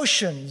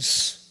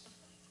emotions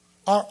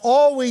are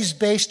always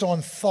based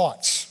on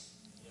thoughts.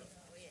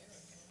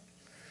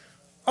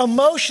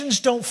 Emotions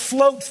don't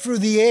float through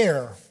the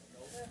air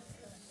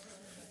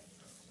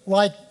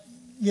like,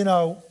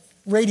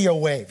 radio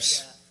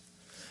waves.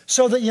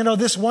 So that,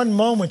 this one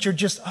moment you're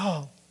just,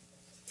 I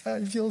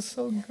feel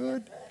so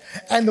good.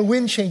 And the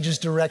wind changes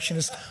direction.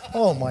 It's,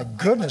 oh my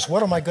goodness,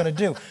 what am I going to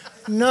do?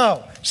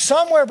 No,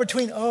 somewhere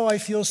between, I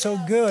feel so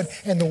good,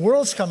 and the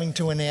world's coming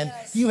to an end,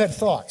 you had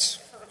thoughts.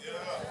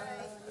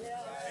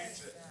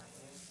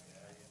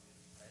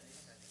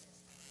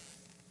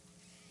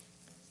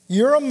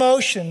 Your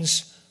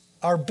emotions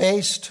are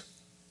based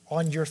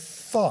on your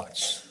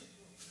thoughts.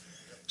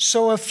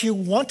 So if you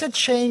want to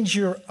change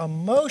your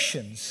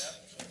emotions,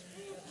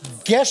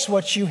 guess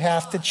what you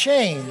have to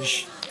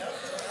change?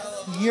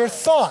 Your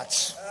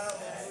thoughts.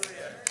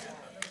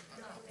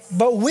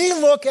 But we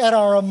look at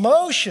our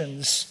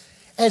emotions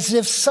as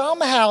if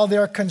somehow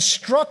they're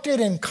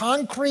constructed in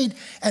concrete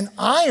and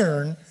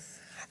iron,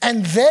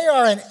 and they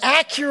are an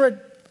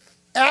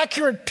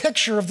accurate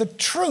picture of the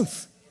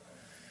truth.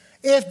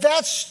 If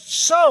that's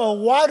so,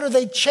 why do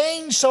they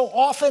change so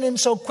often and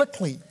so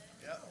quickly?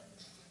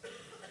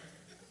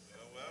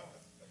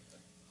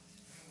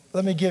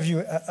 Let me give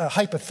you a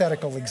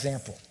hypothetical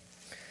example.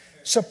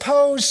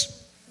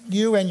 Suppose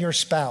you and your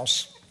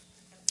spouse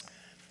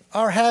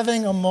are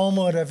having a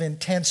moment of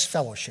intense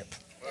fellowship.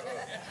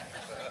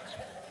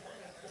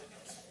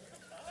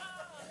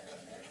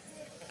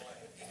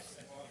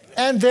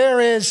 And there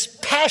is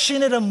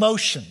passionate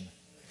emotion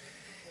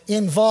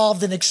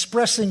involved in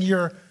expressing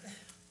your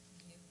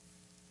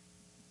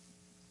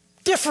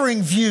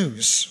differing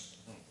views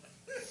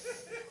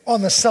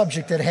on the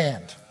subject at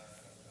hand.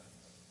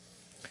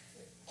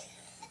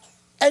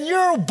 And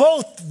you're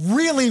both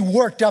really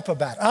worked up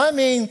about it. I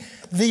mean,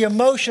 the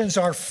emotions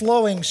are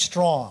flowing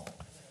strong.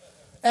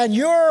 And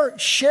you're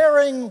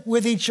sharing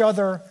with each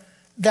other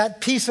that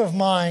peace of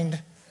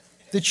mind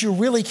that you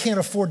really can't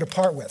afford to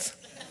part with.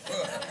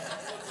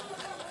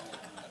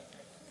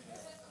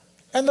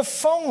 And the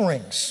phone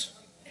rings.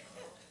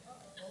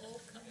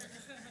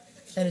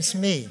 And it's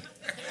me.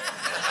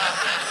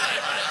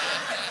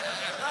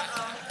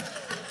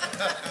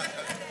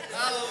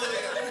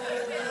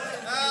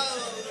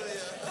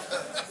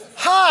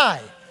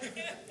 Hi.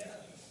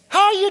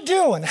 How are you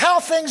doing? How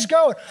are things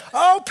going?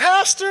 Oh,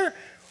 Pastor,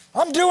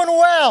 I'm doing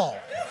well.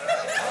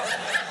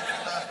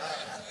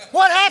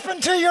 What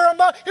happened to your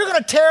emotion? You're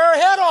going to tear her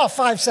head off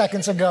 5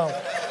 seconds ago.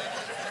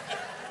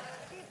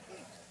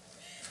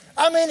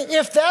 I mean,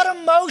 if that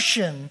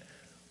emotion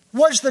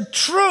was the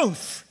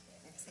truth,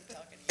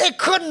 it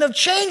couldn't have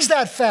changed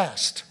that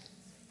fast.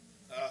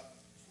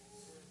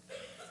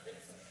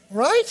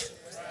 Right?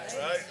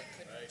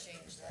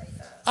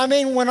 I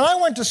mean, when I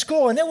went to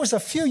school, and it was a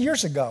few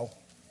years ago,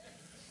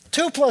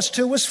 2 +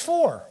 2 was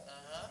 4.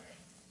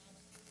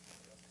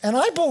 And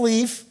I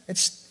believe,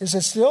 is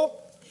it still?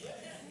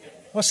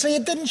 Well, see,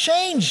 it didn't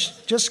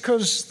change just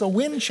because the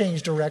wind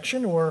changed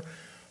direction or,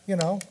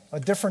 a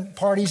different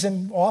party's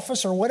in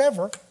office or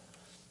whatever.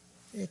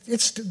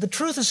 The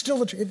truth is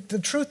still, the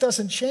truth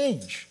doesn't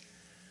change.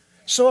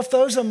 So if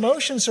those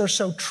emotions are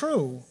so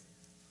true,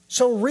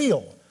 so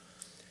real,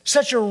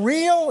 such a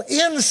real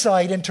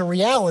insight into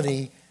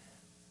reality,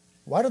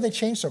 why do they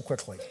change so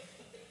quickly?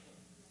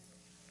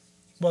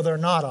 Well, they're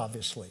not,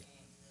 obviously.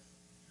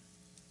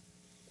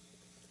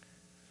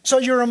 So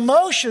your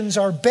emotions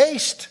are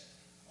based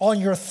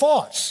on your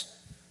thoughts.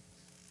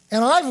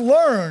 And I've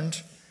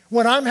learned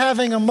when I'm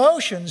having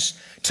emotions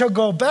to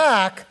go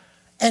back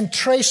and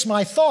trace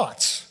my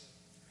thoughts,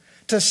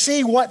 to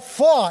see what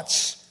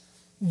thoughts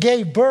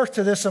gave birth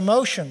to this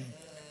emotion.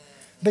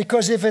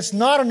 Because if it's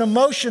not an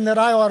emotion that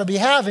I ought to be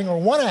having or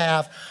want to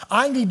have,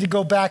 I need to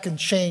go back and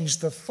change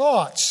the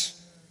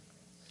thoughts.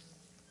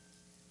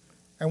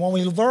 And when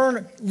we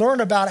learn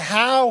about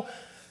how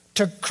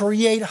to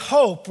create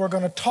hope, we're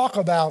going to talk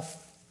about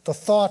the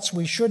thoughts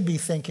we should be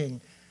thinking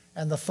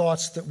and the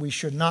thoughts that we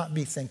should not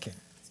be thinking.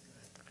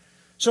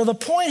 So the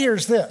point here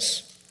is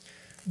this,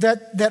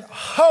 that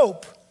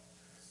hope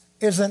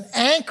is an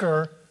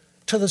anchor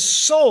to the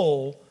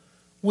soul,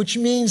 which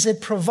means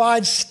it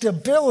provides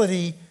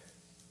stability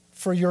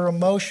for your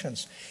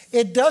emotions.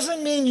 It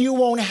doesn't mean you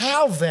won't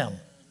have them.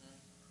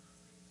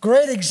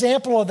 Great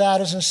example of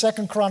that is in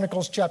 2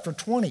 Chronicles chapter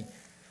 20.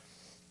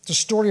 The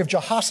story of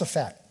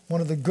Jehoshaphat, one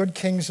of the good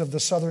kings of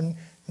the southern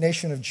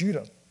nation of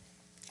Judah.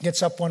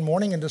 Gets up one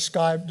morning and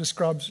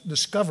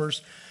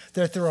discovers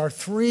that there are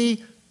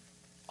 3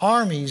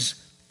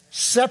 armies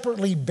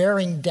separately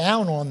bearing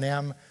down on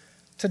them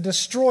to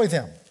destroy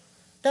them.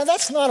 Now,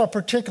 that's not a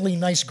particularly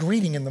nice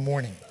greeting in the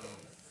morning.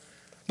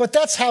 But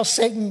that's how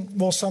Satan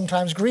will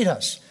sometimes greet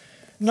us.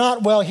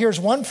 Not, well, here's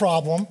one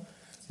problem,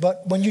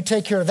 but when you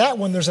take care of that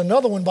one, there's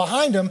another one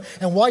behind him,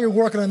 and while you're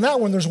working on that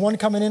one, there's one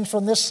coming in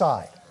from this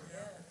side.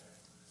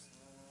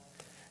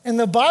 And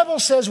the Bible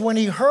says when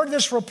he heard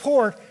this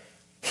report,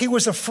 he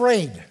was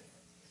afraid.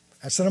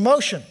 That's an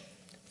emotion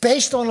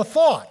based on a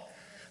thought.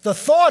 The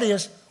thought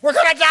is, we're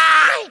going to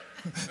die.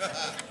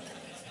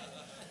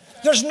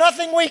 There's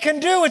nothing we can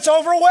do. It's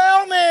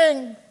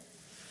overwhelming.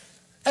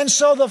 And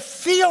so the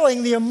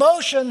feeling, the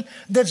emotion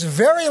that's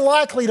very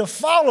likely to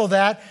follow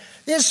that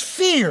is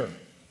fear.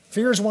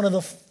 Fear is one of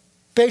the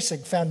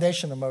basic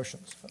foundation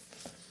emotions.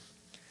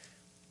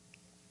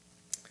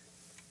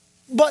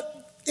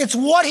 But it's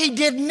what he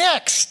did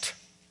next.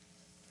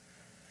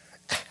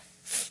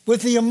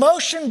 With the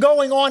emotion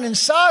going on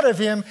inside of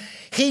him,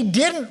 he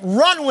didn't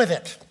run with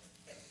it.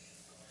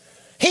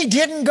 He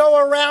didn't go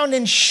around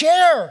and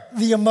share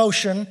the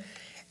emotion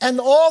and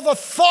all the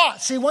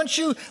thoughts. See,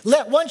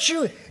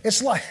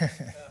 it's like,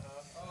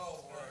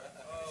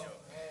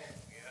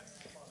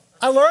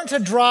 I learned to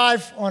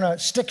drive on a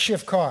stick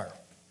shift car.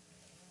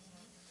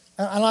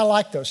 And I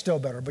like those still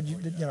better, but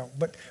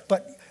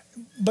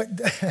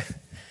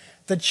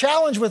the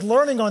challenge with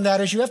learning on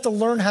that is you have to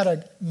learn how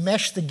to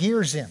mesh the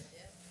gears in.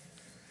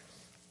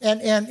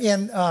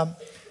 And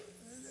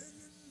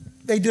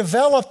they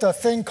developed a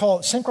thing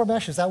called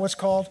synchromesh, is that what it's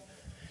called?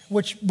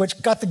 Which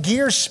got the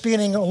gears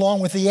spinning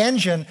along with the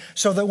engine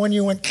so that when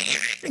you went,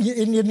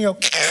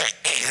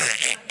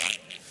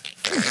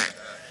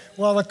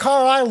 well, the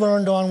car I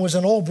learned on was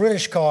an old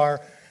British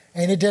car,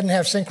 and it didn't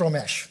have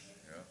synchromesh.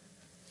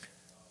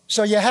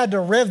 So you had to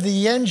rev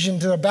the engine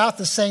to about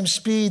the same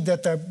speed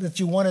that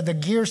you wanted the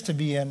gears to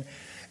be in.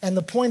 And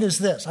the point is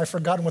this. I've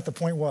forgotten what the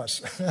point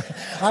was.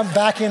 I'm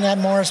back in that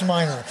Morris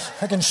Minor.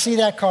 I can see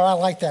that car. I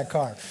like that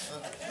car.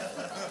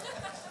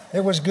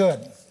 It was good.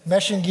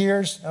 Meshing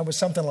gears, that was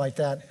something like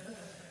that.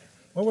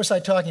 What was I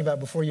talking about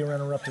before you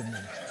interrupted me?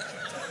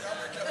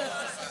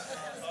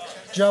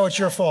 Joe, it's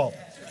your fault.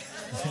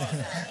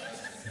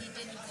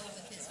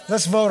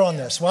 Let's vote on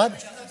this.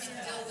 What?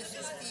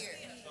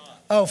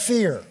 Oh,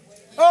 fear.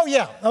 Oh,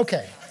 yeah.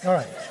 Okay. All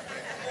right.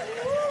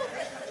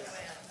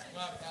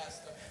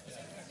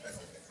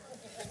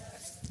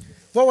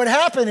 What would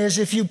happen is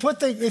if you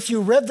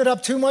revved it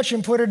up too much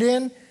and put it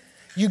in,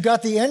 you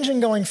got the engine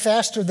going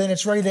faster than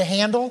it's ready to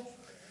handle.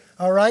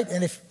 All right?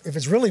 And if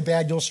it's really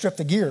bad, you'll strip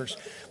the gears.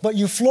 But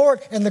you floor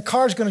it, and the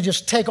car's going to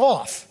just take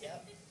off.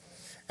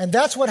 And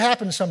that's what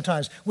happens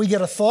sometimes. We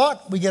get a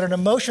thought, we get an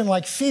emotion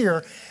like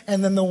fear,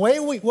 and then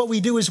what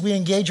we do is we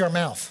engage our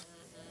mouth.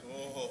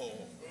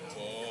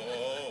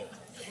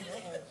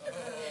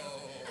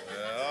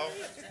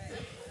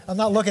 I'm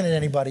not looking at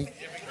anybody.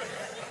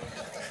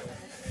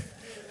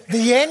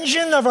 The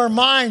engine of our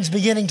mind's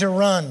beginning to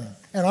run,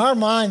 and our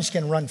minds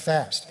can run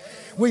fast.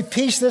 We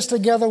piece this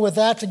together with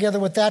that, together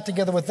with that,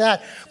 together with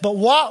that. But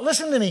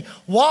listen to me,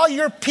 while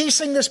you're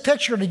piecing this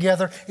picture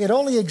together, it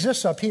only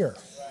exists up here.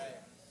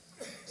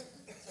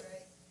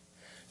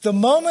 The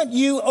moment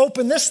you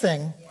open this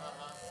thing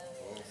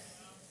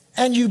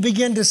and you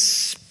begin to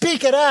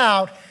speak it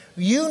out,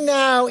 you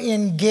now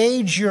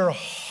engage your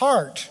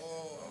heart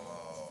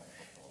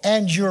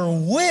and your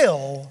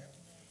will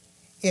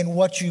in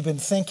what you've been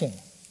thinking.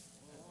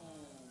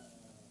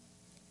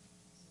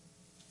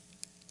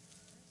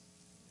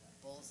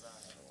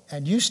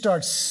 And you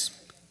start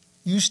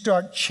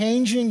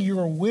changing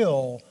your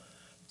will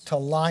to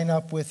line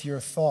up with your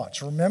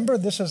thoughts. Remember,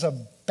 this is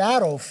a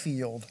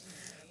battlefield,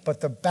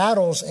 but the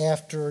battle's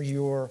after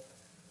your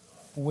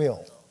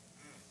will.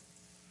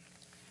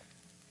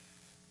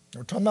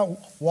 We're talking about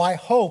why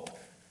hope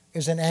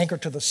is an anchor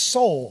to the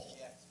soul,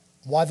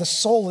 why the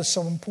soul is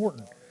so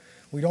important.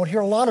 We don't hear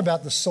a lot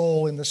about the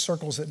soul in the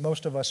circles that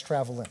most of us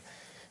travel in.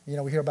 You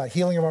know, we hear about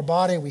healing of our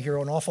body. We hear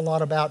an awful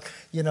lot about,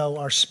 you know,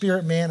 our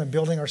spirit man and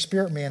building our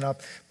spirit man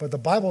up. But the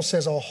Bible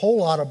says a whole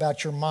lot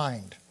about your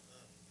mind.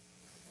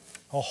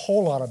 A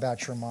whole lot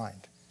about your mind.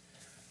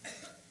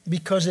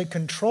 Because it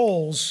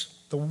controls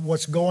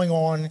what's going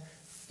on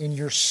in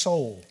your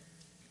soul.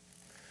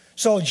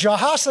 So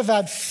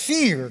Jehoshaphat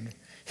feared.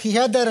 He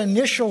had that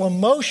initial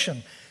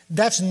emotion.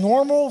 That's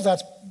normal.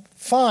 That's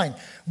fine.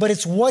 But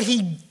it's what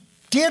he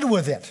did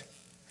with it.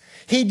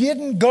 He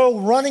didn't go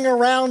running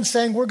around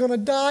saying, we're going to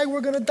die,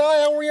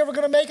 how are we ever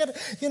going to make it?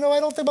 You know, I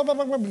don't think, blah, blah,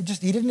 blah, blah.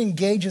 He didn't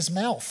engage his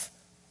mouth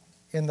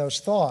in those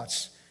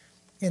thoughts.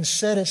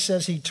 Instead, it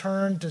says he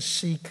turned to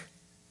seek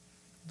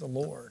the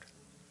Lord.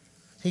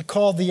 He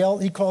called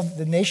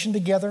the nation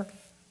together,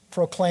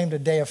 proclaimed a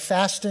day of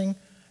fasting,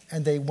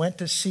 and they went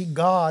to seek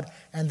God,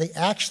 and they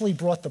actually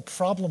brought the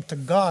problem to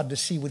God to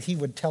see what he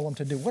would tell them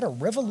to do. What a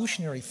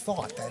revolutionary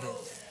thought that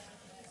is.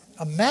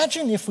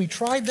 Imagine if we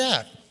tried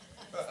that.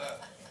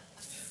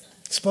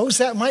 Suppose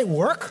that might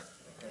work?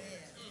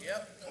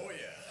 Yep. Oh, yeah.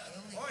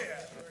 Oh,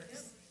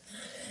 yeah.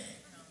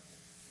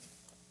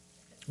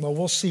 Well,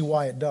 we'll see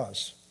why it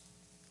does.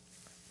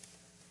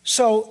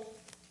 So,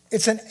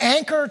 it's an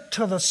anchor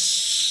to the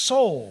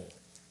soul,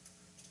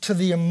 to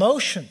the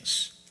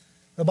emotions.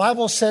 The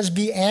Bible says,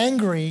 be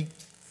angry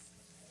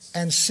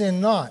and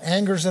sin not.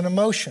 Anger is an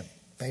emotion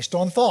based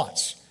on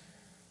thoughts.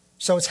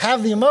 So it's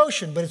have the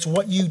emotion, but it's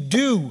what you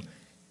do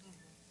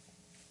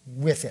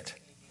with it.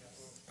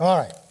 All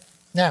right.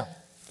 Now,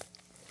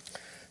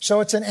 so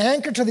it's an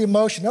anchor to the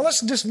emotion. Now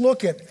let's just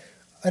look at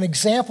an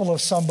example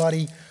of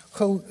somebody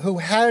who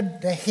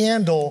had to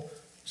handle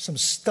some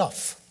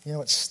stuff. You know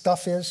what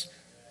stuff is?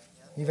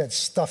 You've had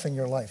stuff in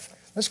your life.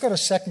 Let's go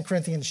to 2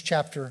 Corinthians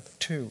chapter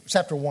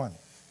 1.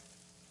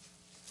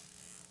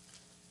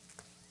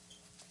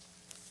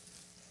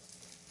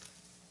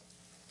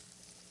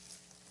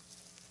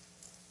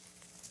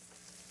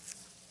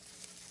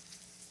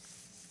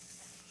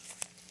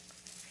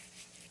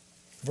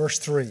 Verse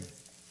 3.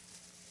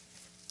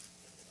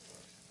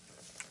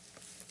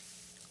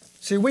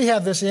 See, we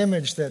have this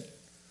image that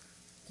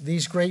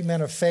these great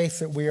men of faith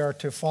that we are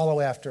to follow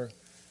after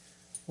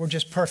were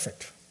just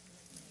perfect.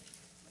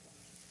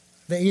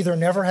 They either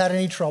never had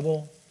any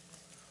trouble,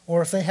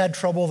 or if they had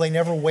trouble, they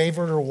never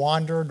wavered or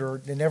wandered, or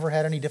they never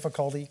had any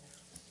difficulty.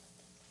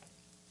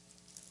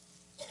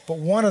 But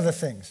one of the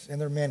things,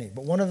 and there are many,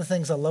 but one of the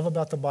things I love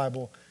about the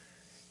Bible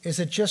is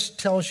it just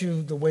tells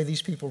you the way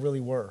these people really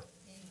were.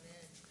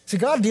 See,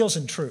 God deals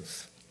in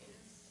truth.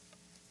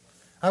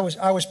 I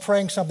was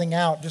praying something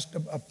out, just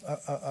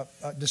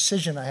a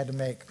decision I had to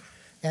make.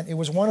 And it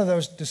was one of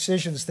those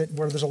decisions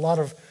where there's a lot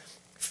of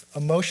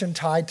emotion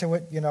tied to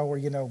it,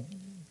 where,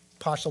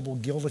 possible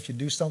guilt if you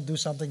do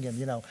something,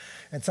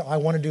 and so I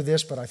want to do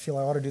this, but I feel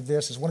I ought to do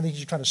this. It's one of the things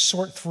you try to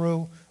sort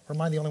through, or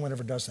am I the only one who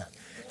ever does that?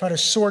 Try to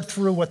sort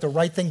through what the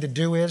right thing to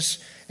do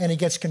is, and it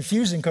gets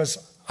confusing because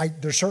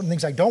there's certain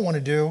things I don't want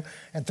to do,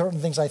 and certain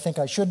things I think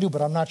I should do,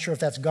 but I'm not sure if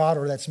that's God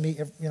or that's me.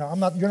 You're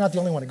not the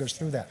only one who goes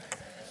through that.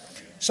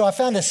 So I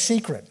found a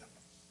secret.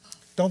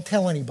 Don't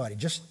tell anybody.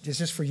 It's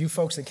just for you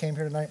folks that came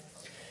here tonight.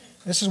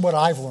 This is what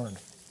I've learned.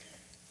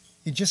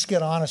 You just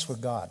get honest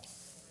with God.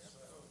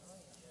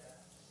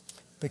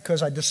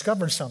 Because I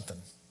discovered something.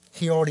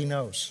 He already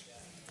knows.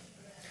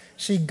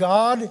 See,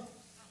 God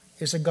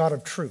is a God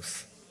of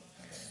truth.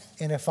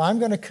 And if I'm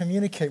going to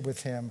communicate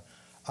with him,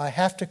 I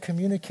have to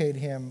communicate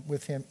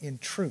with him in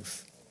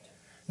truth.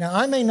 Now,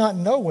 I may not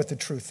know what the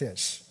truth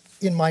is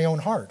in my own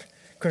heart,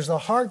 because the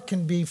heart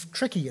can be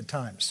tricky at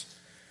times.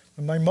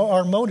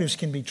 Our motives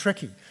can be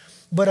tricky.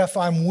 But if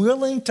I'm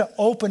willing to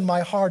open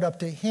my heart up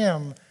to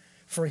him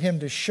for him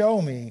to show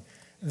me,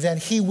 then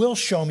he will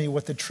show me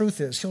what the truth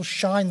is. He'll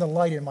shine the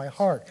light in my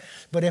heart.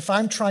 But if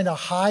I'm trying to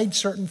hide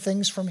certain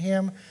things from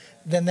him,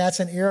 then that's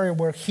an area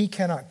where he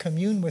cannot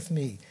commune with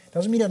me.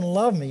 Doesn't mean he doesn't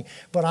love me,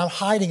 but I'm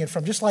hiding it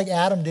from, just like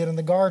Adam did in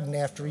the garden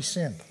after he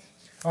sinned.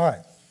 All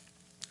right.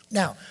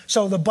 Now,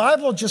 so the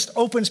Bible just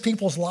opens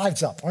people's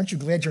lives up. Aren't you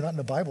glad you're not in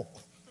the Bible?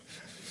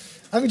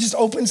 I mean, it just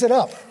opens it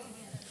up.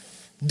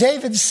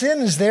 David's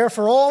sin is there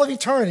for all of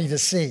eternity to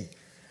see.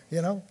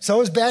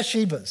 So is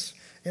Bathsheba's.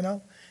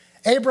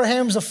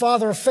 Abraham's the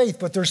father of faith,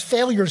 but there's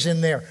failures in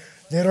there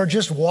that are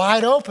just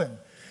wide open.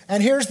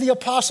 And here's the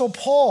Apostle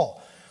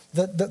Paul,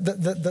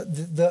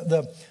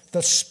 the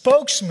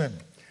spokesman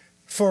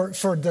for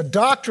the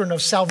doctrine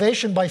of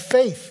salvation by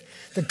faith.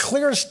 The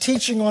clearest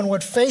teaching on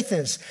what faith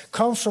is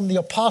comes from the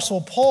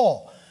Apostle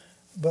Paul.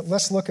 But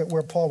let's look at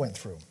where Paul went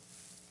through.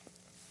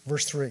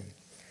 Verse 3.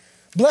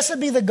 Blessed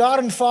be the God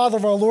and Father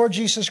of our Lord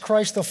Jesus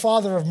Christ, the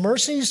Father of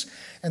mercies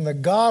and the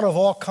God of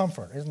all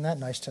comfort. Isn't that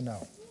nice to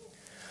know?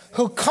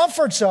 Who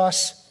comforts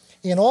us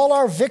in all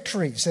our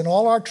victories and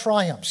all our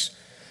triumphs,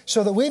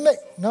 so that we may...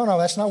 No,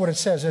 that's not what it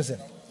says, is it?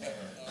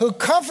 Who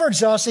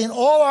comforts us in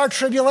all our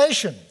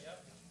tribulation,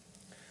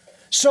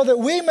 so that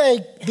we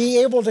may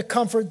be able to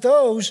comfort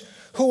those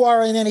who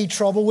are in any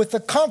trouble with the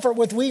comfort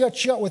with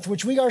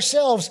which we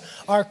ourselves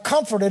are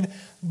comforted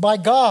by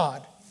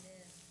God.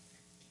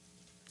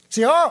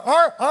 See,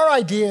 our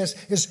idea is,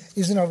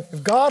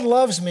 if God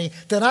loves me,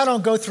 then I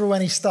don't go through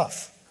any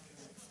stuff.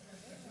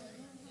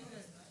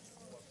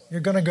 You're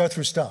going to go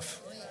through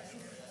stuff.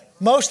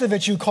 Most of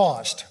it you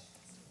caused.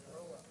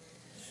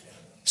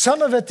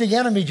 Some of it the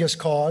enemy just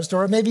caused,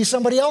 or maybe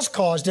somebody else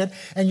caused it,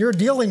 and you're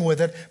dealing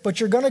with it, but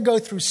you're going to go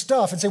through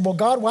stuff and say, well,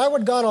 God, why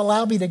would God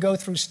allow me to go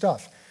through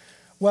stuff?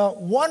 Well,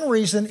 one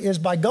reason is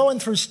by going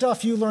through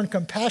stuff, you learn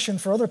compassion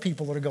for other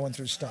people that are going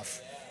through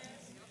stuff.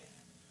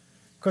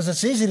 Because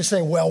it's easy to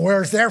say, well,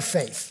 where's their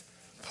faith?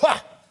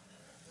 Ha!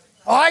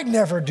 I'd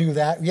never do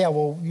that. Yeah,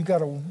 well, you got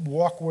to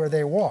walk where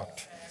they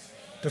walked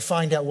to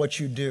find out what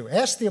you do.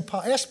 Ask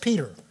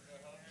Peter,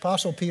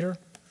 Apostle Peter.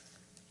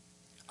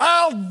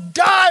 I'll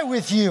die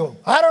with you.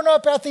 I don't know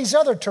about these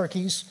other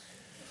turkeys,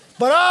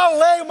 but I'll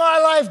lay my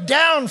life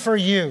down for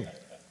you.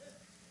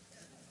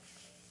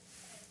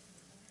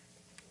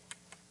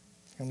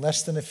 In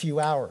less than a few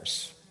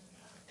hours,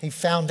 he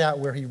found out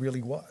where he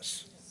really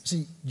was.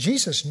 See,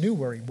 Jesus knew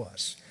where he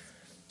was.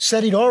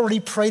 Said he'd already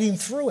prayed him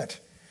through it.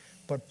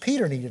 But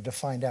Peter needed to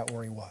find out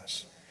where he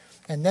was.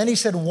 And then he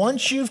said,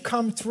 once you've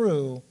come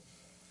through,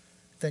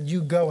 then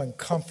you go and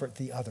comfort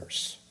the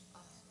others.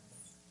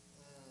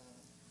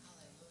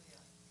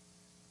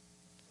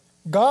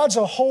 God's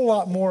a whole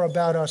lot more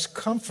about us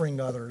comforting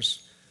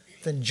others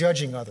than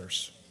judging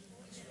others.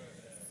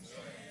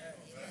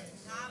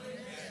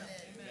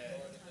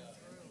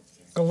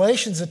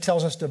 Galatians, it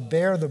tells us to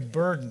bear the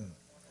burden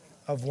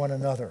of one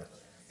another.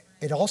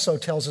 It also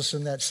tells us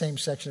in that same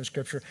section of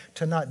Scripture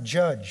to not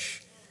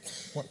judge.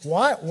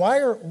 Why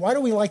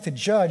do we like to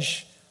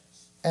judge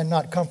and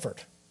not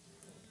comfort?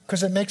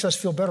 Because it makes us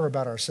feel better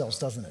about ourselves,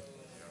 doesn't it?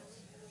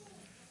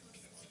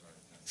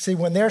 See,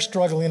 when they're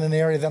struggling in an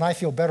area, then I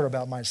feel better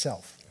about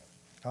myself.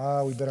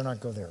 We better not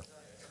go there.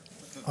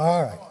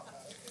 All right.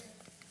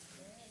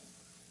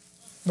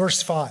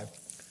 Verse 5.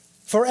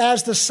 For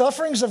as the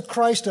sufferings of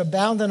Christ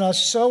abound in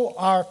us, so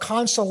our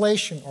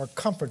consolation, or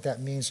comfort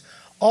that means,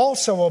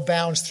 also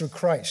abounds through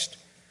Christ.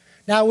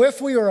 Now,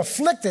 if we are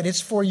afflicted,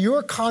 it's for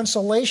your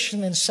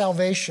consolation and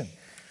salvation,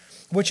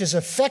 which is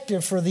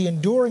effective for the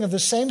enduring of the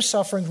same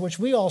sufferings which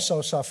we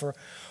also suffer.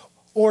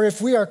 Or if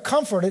we are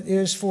comforted, it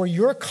is for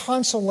your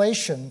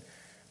consolation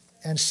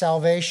and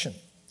salvation.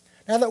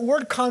 Now, that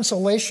word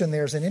consolation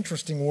there is an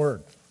interesting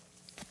word.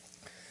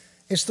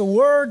 It's the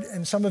word,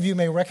 and some of you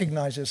may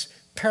recognize this,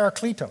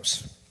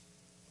 parakletos,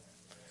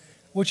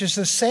 which is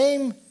the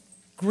same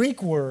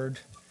Greek word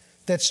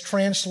that's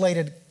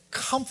translated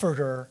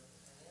comforter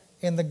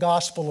in the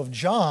Gospel of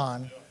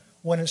John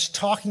when it's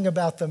talking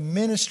about the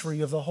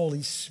ministry of the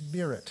Holy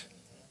Spirit.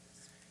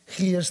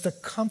 He is the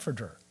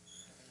comforter.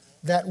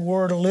 That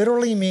word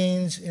literally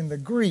means in the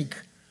Greek,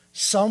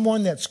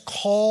 someone that's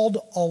called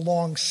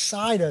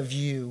alongside of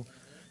you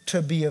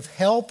to be of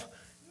help,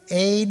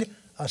 aid,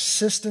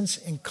 assistance,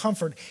 and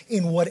comfort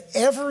in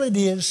whatever it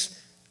is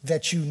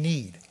that you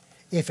need.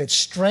 If it's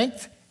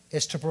strength,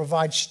 it's to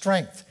provide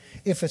strength.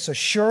 If it's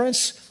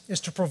assurance, it's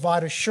to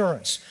provide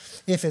assurance.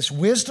 If it's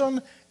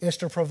wisdom, it's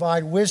to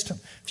provide wisdom.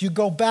 If you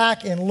go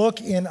back and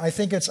look in, I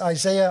think it's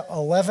Isaiah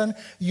 11,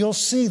 you'll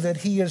see that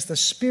he is the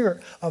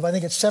spirit of, I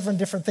think it's 7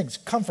 different things: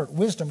 comfort,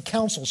 wisdom,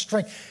 counsel,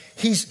 strength.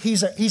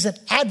 He's an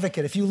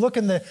advocate. If you look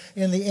in the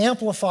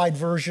Amplified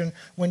version,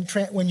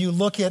 when you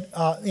look at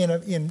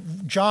in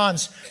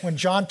John's, when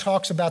John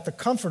talks about the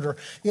comforter,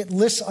 it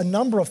lists a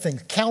number of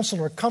things: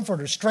 counselor,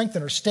 comforter,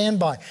 strengthener,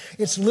 standby.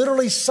 It's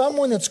literally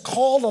someone that's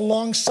called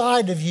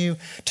alongside of you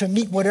to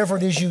meet whatever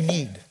it is you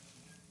need.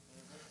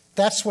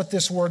 That's what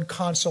this word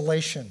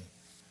consolation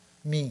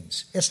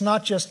means. It's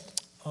not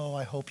just, oh,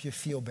 I hope you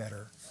feel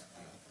better.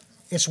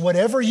 It's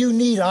whatever you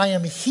need. I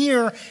am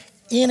here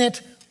in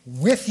it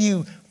with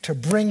you to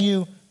bring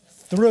you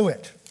through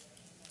it.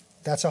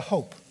 That's a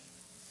hope.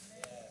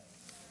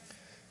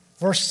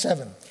 Verse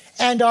 7.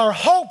 And our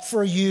hope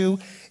for you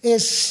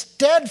is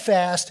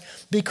steadfast,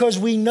 because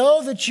we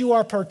know that you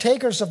are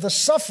partakers of the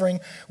suffering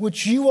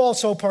which you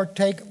also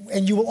partake,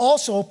 and you will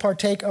also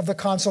partake of the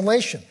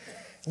consolation.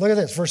 Look at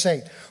this, verse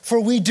 8. For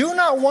we do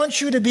not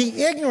want you to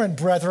be ignorant,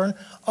 brethren,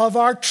 of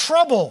our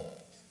trouble,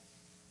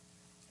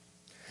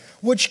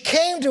 which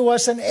came to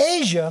us in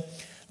Asia,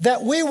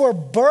 that we were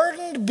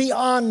burdened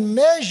beyond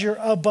measure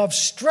above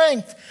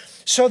strength,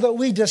 so that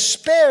we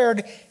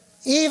despaired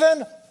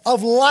even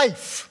of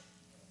life.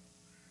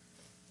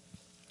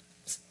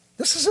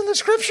 This is in the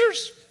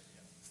Scriptures.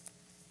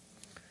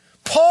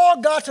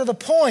 Paul got to the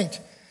point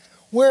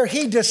where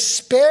he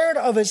despaired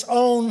of his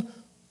own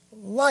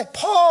life.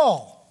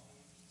 Paul.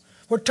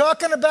 We're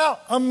talking about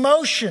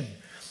emotion.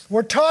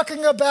 We're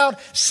talking about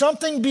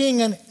something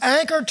being an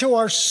anchor to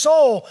our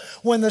soul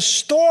when the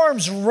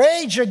storms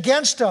rage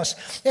against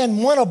us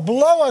and want to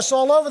blow us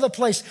all over the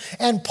place.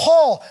 And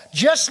Paul,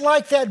 just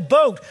like that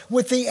boat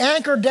with the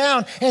anchor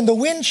down and the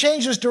wind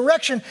changes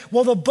direction,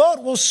 well, the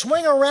boat will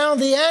swing around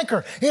the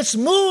anchor. It's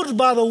moved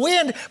by the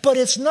wind, but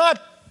it's not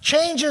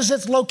changes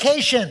its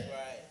location.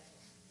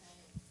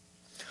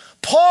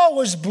 Paul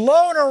was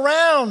blown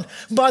around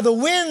by the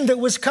wind that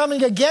was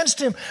coming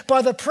against him,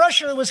 by the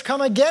pressure that was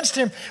coming against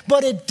him,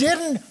 but it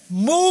didn't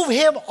move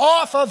him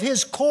off of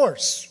his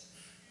course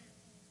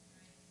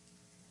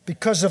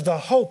because of the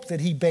hope that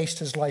he based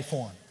his life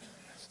on.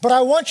 But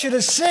I want you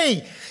to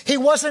see, he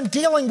wasn't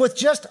dealing with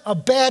just a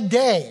bad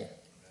day.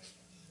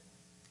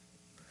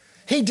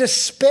 He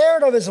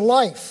despaired of his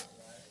life.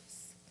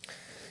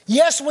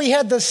 Yes, we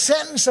had the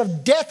sentence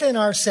of death in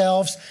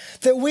ourselves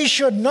that we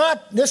should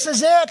not, this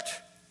is it,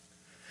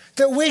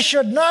 that we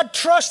should not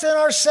trust in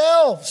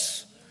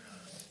ourselves,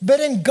 but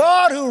in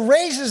God who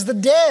raises the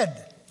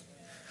dead,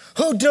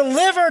 who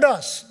delivered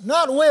us,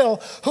 not will,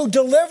 who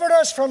delivered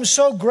us from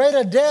so great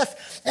a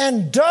death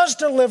and does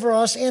deliver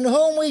us, in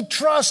whom we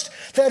trust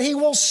that he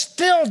will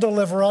still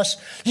deliver us,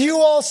 you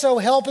also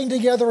helping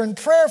together in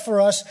prayer for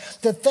us,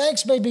 that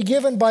thanks may be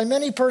given by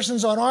many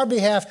persons on our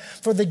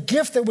behalf for the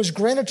gift that was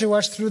granted to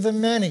us through the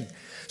many.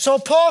 So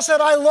Paul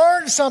said, I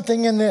learned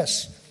something in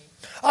this.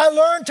 I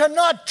learned to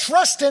not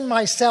trust in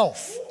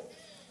myself,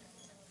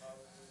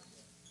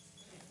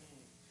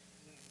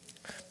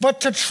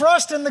 but to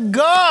trust in the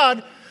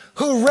God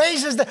who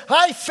raises the...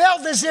 I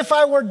felt as if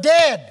I were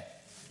dead.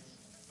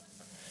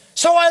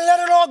 So I let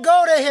it all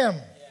go to him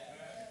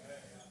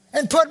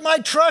and put my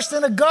trust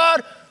in a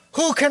God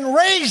who can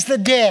raise the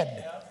dead.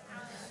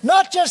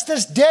 Not just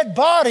this dead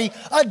body,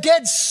 a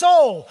dead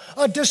soul,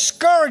 a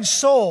discouraged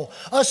soul,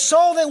 a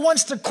soul that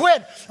wants to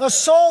quit, a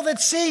soul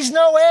that sees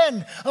no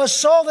end, a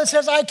soul that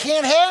says, I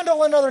can't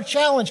handle another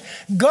challenge.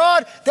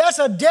 God, that's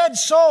a dead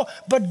soul,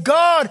 but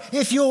God,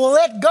 if you will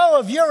let go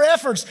of your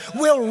efforts,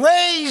 will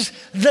raise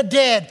the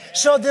dead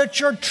so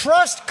that your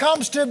trust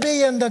comes to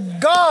be in the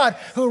God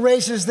who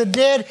raises the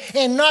dead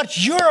and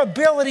not your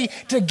ability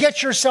to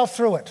get yourself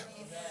through it.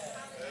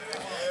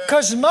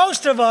 Because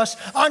most of us,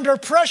 under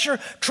pressure,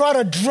 try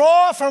to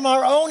draw from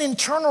our own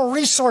internal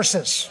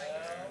resources.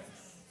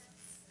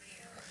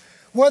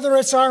 Whether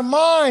it's our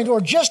mind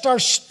or just our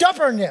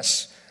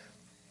stubbornness.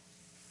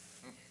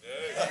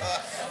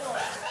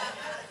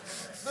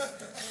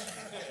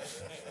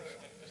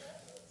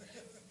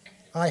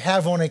 I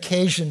have on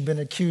occasion been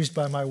accused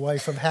by my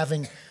wife of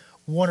having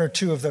one or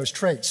two of those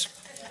traits.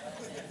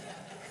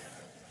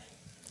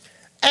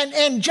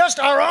 And just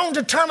our own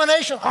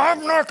determination,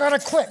 I'm not going to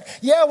quit.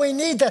 Yeah, we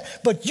need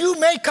that. But you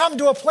may come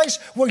to a place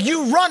where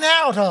you run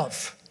out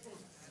of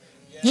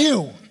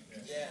you.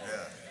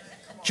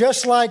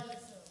 Just like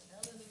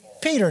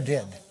Peter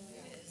did.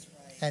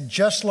 And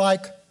just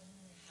like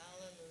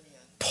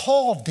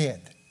Paul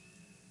did.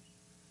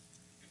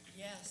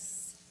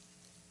 Yes.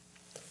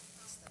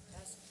 It's the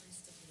best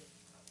place to be.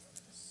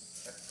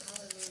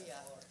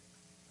 Hallelujah.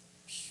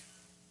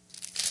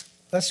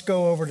 Let's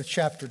go over to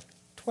chapter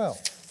 12.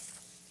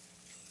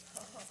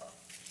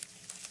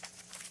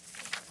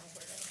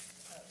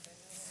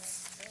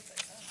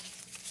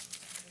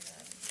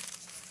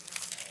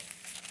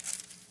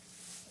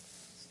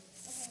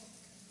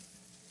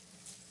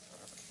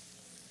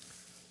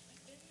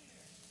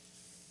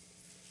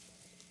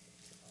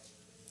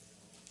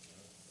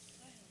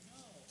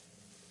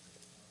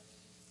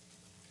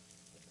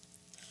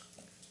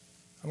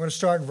 I'm going to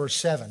start in verse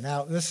 7.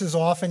 Now, this is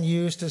often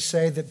used to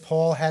say that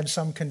Paul had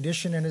some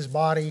condition in his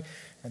body,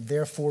 and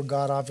therefore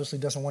God obviously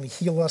doesn't want to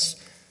heal us.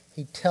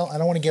 I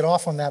don't want to get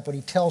off on that, but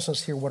he tells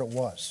us here what it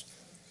was.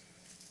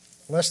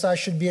 Lest I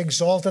should be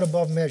exalted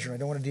above measure. I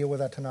don't want to deal with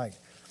that tonight.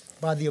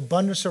 By the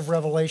abundance of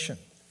revelation.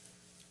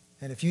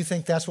 And if you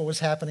think that's what was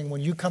happening,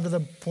 when you come to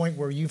the point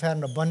where you've had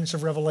an abundance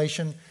of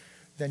revelation,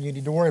 then you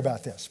need to worry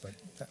about this. But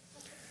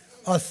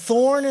a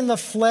thorn in the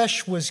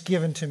flesh was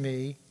given to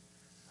me,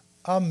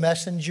 a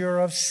messenger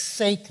of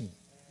Satan.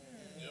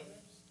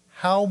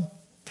 How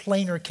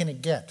plainer can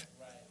it get?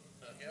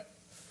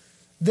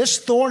 This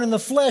thorn in the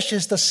flesh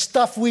is the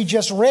stuff we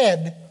just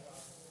read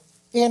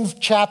in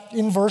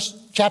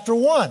chapter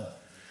 1.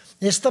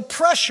 It's the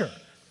pressure.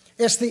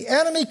 It's the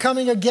enemy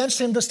coming against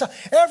him to stop.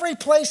 Every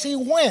place he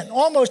went,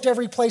 almost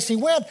every place he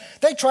went,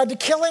 they tried to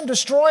kill him,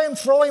 destroy him,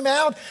 throw him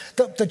out.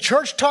 The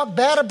church talked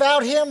bad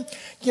about him.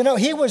 You know,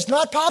 he was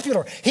not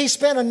popular. He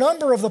spent a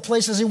number of the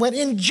places he went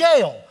in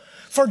jail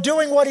for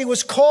doing what he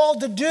was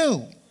called to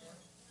do.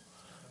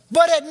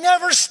 But it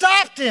never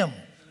stopped him.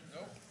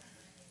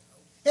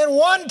 In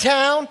one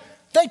town,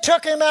 they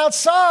took him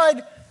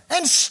outside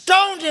and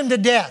stoned him to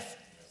death.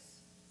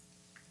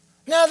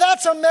 Now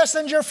that's a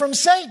messenger from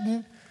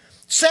Satan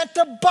sent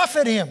to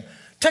buffet him,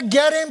 to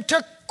get him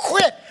to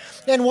quit.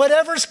 And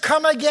whatever's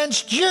come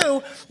against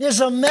you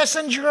is a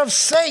messenger of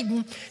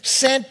Satan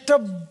sent to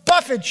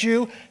buffet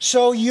you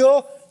so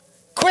you'll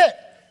quit.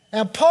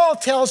 And Paul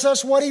tells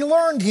us what he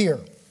learned here.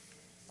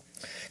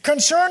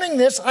 Concerning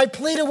this, I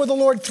pleaded with the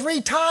Lord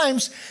 3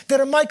 times that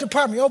it might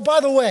depart me. Oh, by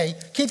the way,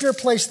 keep your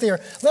place there.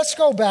 Let's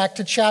go back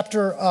to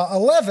chapter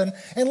 11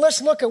 and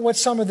let's look at what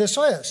some of this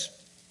is.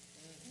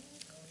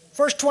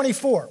 Verse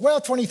 24,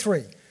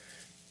 23.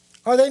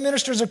 Are they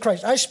ministers of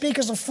Christ? I speak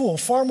as a fool.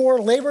 Far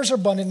more labors are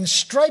abundant, in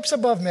stripes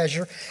above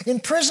measure, in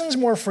prisons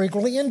more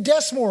frequently, in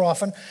deaths more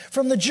often.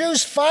 From the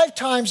Jews 5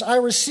 times I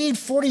received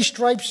 40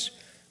 stripes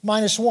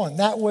minus 1.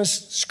 That was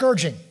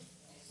scourging.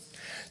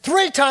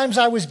 3 times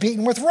I was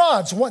beaten with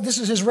rods. This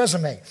is his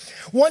resume.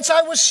 Once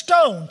I was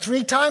stoned.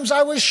 3 times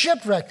I was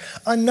shipwrecked.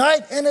 A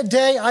night and a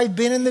day I've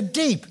been in the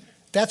deep.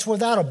 That's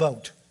without a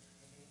boat.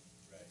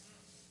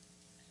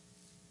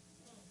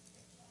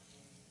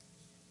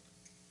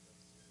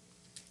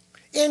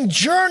 In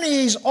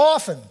journeys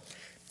often.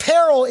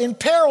 In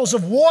perils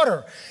of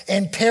water,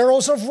 and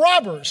perils of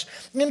robbers,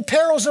 in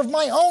perils of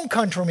my own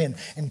countrymen,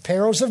 in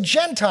perils of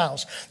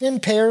Gentiles, in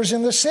perils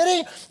in the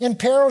city, in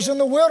perils in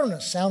the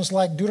wilderness. Sounds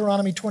like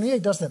Deuteronomy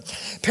 28, doesn't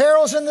it?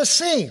 Perils in the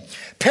sea,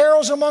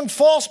 perils among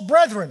false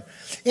brethren,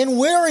 in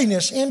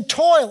weariness, in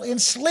toil, in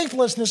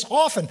sleeplessness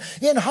often,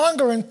 in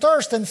hunger and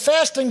thirst, and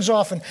fastings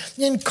often,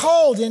 in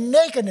cold, in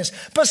nakedness.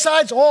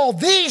 Besides all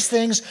these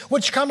things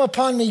which come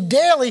upon me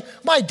daily,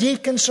 my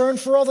deep concern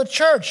for all the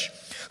church.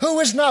 Who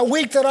is not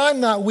weak that I'm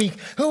not weak?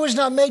 Who is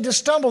not made to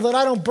stumble that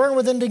I don't burn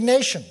with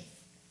indignation?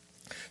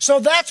 So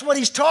that's what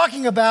he's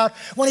talking about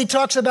when he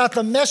talks about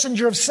the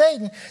messenger of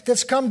Satan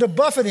that's come to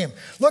buffet him.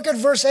 Look at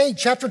verse 8,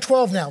 chapter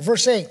 12 now,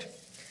 verse 8.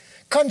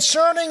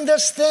 Concerning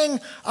this thing,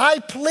 I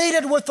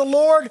pleaded with the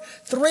Lord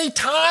 3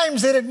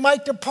 times that it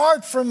might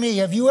depart from me.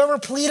 Have you ever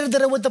pleaded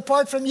that it would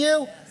depart from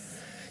you?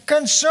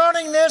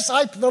 Concerning this,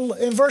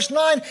 in verse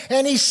 9,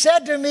 and he said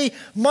to me,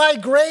 my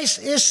grace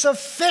is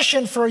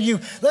sufficient for you.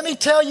 Let me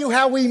tell you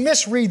how we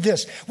misread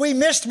this. We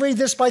misread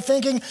this by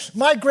thinking,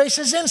 my grace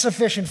is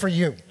insufficient for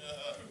you.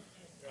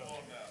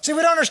 See,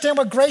 we don't understand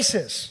what grace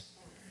is.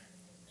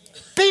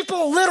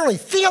 People literally,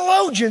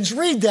 theologians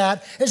read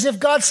that as if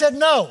God said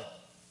no.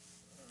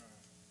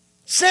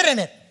 Sit in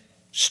it.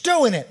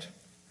 Stew in it.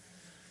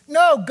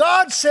 No,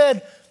 God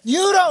said,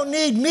 you don't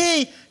need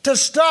me to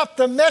stop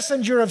the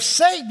messenger of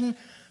Satan.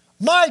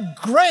 My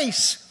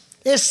grace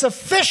is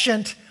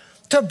sufficient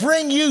to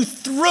bring you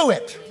through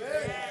it.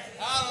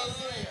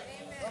 Hallelujah.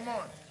 Come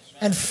on.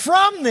 And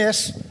from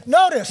this,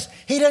 notice,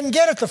 he didn't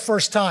get it the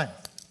first time.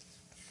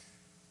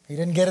 He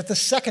didn't get it the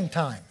second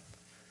time.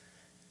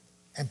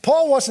 And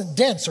Paul wasn't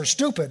dense or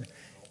stupid.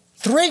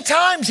 3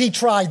 times he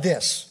tried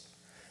this.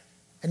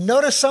 And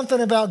notice something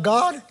about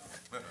God?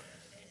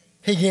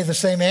 He gave the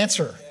same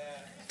answer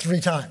 3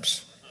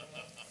 times.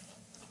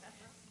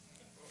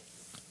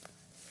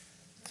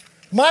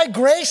 My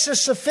grace is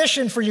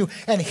sufficient for you.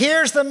 And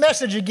here's the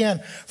message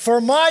again.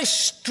 For my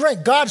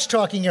strength, God's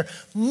talking here,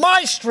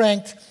 my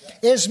strength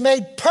is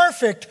made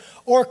perfect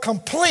or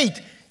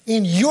complete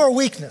in your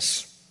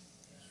weakness.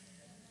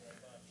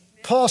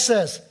 Paul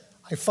says,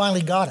 I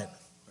finally got it.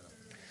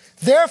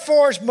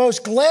 Therefore,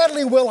 most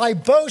gladly will I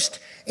boast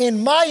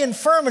in my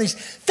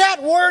infirmities.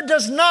 That word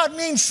does not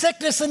mean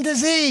sickness and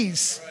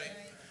disease.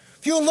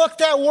 If you look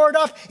that word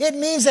up, it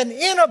means an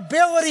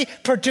inability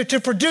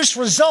to produce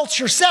results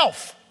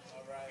yourself.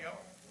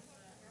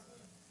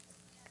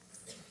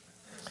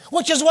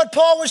 Which is what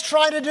Paul was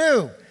trying to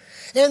do.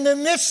 In the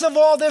midst of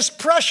all this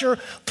pressure,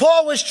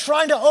 Paul was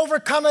trying to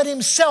overcome it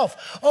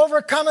himself,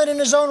 overcome it in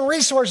his own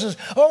resources,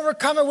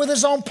 overcome it with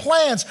his own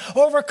plans,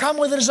 overcome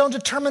it with his own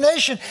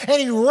determination,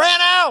 and he ran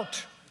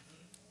out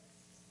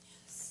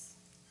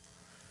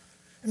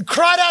and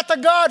cried out to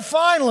God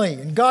finally.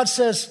 And God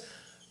says,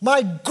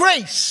 my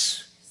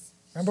grace.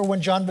 Remember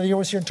when John Bevere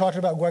was here and talked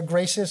about what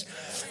grace is?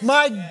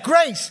 My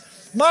grace,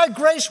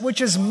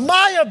 which is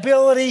my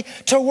ability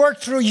to work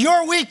through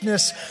your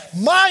weakness,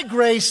 my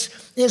grace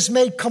is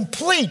made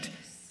complete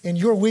in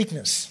your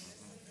weakness.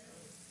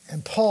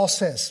 And Paul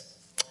says,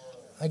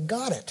 I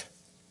got it.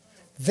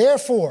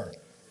 Therefore,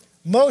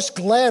 most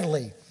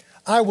gladly,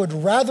 I would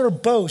rather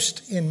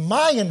boast in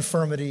my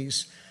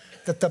infirmities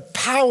that the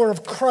power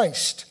of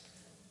Christ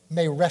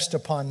may rest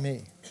upon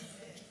me.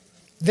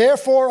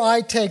 Therefore,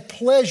 I take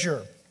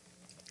pleasure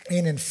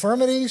in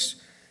infirmities,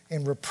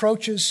 in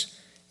reproaches,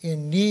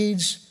 in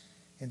needs,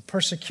 in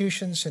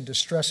persecutions and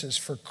distresses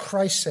for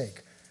Christ's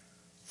sake.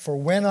 For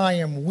when I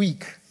am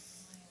weak,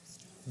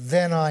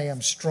 then I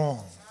am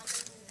strong.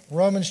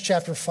 Romans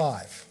chapter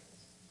 5.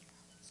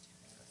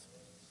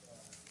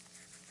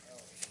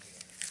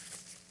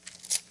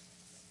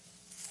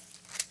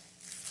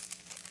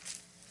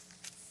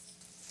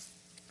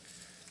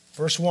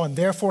 Verse 1,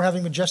 therefore,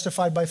 having been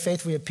justified by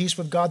faith, we have peace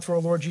with God through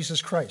our Lord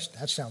Jesus Christ.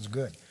 That sounds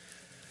good.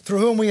 Through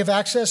whom we have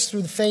access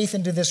through the faith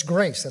into this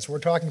grace. That's what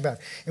we're talking about,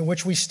 in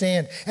which we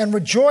stand. And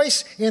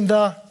rejoice in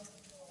the...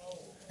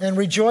 And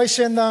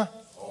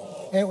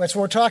that's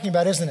what we're talking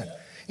about, isn't it?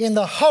 In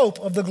the hope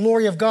of the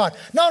glory of God.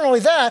 Not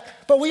only that,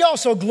 but we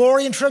also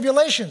glory in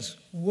tribulations.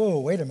 Whoa,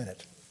 wait a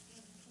minute.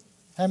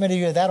 How many of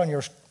you have that on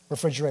your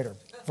refrigerator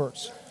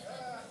verse?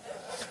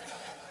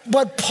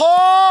 But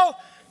Paul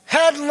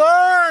had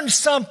learned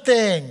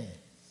something.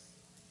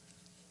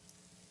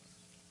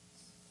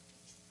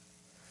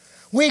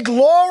 We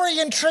glory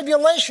in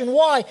tribulation.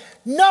 Why?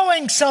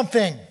 Knowing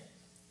something.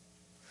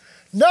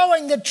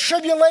 Knowing that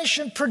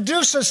tribulation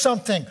produces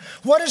something.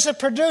 What does it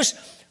produce?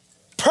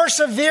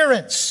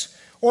 Perseverance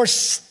or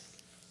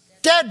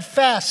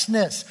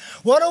steadfastness.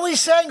 What are we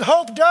saying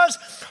hope does?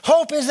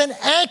 Hope is an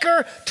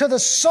anchor to the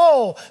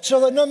soul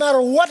so that no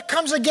matter what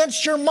comes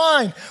against your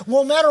mind,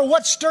 no matter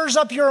what stirs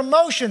up your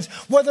emotions,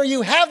 whether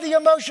you have the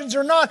emotions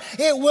or not,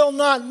 it will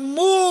not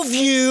move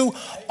you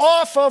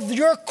off of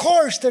your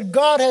course that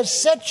God has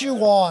set you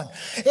on.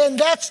 And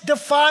that's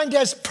defined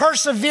as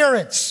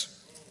perseverance.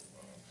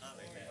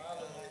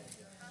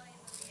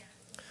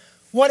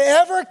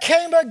 Whatever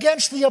came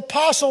against the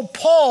Apostle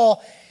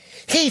Paul,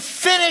 he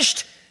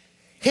finished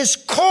his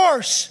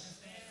course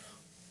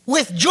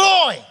with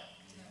joy.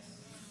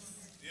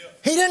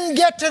 He didn't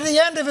get to the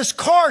end of his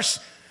course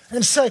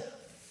and say,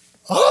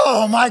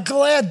 oh, am I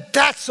glad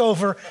that's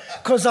over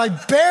because I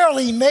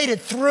barely made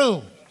it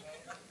through.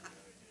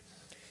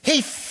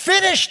 He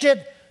finished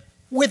it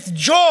with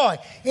joy.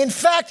 In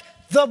fact,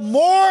 the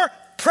more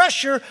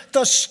pressure,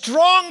 the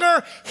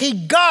stronger he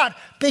got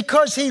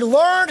because he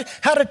learned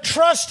how to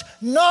trust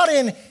not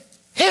in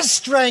his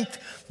strength,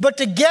 but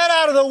to get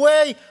out of the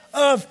way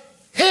of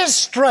his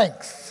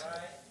strength.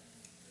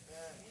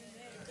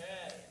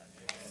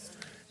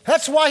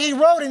 That's why he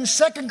wrote in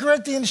 2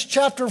 Corinthians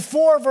chapter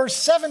 4, verse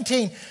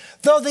 17,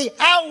 though the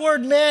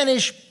outward man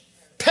is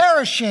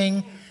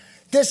perishing,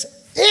 this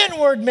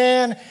inward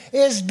man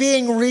is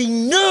being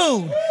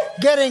renewed,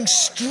 getting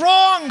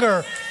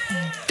stronger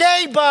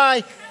day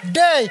by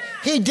day.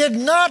 He did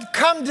not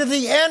come to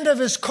the end of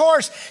his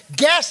course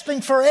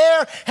gasping for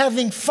air,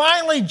 having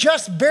finally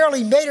just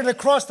barely made it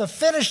across the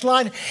finish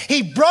line.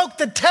 He broke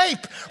the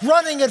tape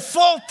running at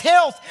full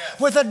tilt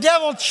with the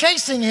devil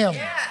chasing him.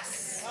 Yes.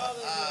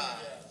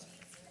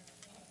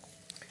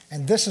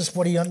 And this is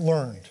what he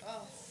learned.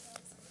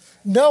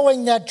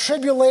 Knowing that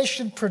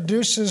tribulation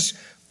produces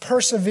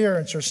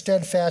perseverance or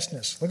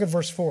steadfastness. Look at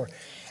verse 4.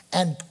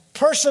 And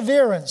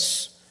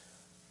perseverance,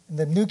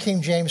 the New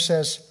King James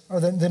says, or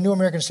the New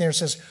American Standard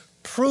says,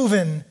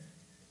 proven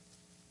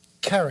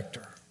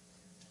character.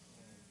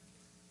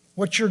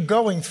 What you're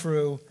going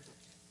through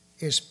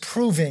is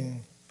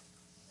proving,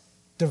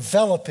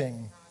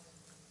 developing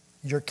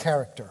your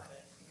character.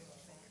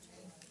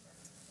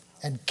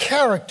 And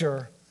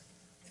character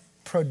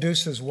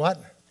produces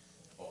what?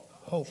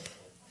 Hope.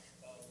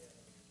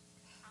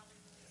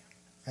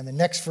 And the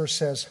next verse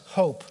says,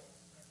 hope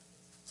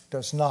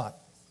does not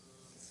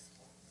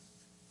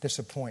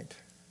disappoint.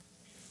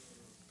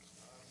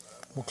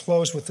 We'll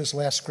close with this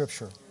last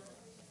scripture.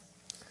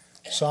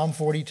 Psalm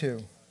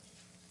 42.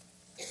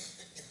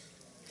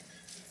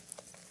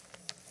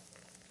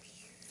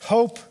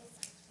 Hope,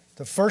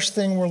 the first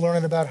thing we're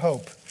learning about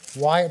hope,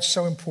 why it's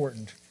so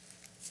important.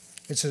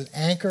 It's an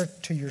anchor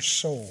to your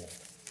soul,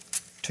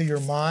 to your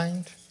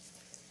mind,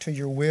 to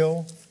your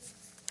will,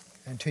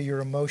 and to your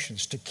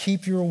emotions, to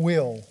keep your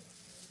will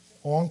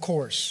on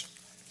course,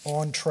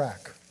 on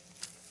track.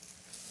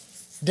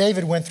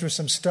 David went through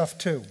some stuff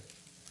too.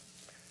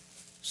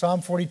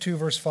 Psalm 42,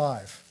 verse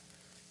 5.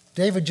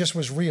 David just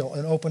was real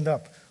and opened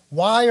up.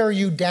 Why are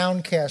you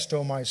downcast,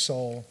 O my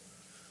soul?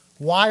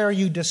 Why are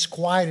you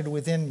disquieted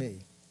within me?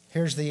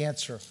 Here's the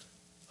answer.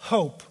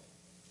 Hope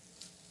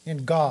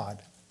in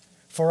God,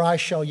 for I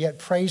shall yet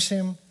praise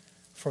him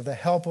for the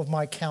help of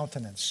my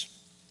countenance.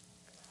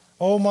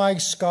 O my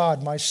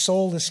God, my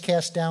soul is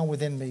cast down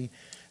within me.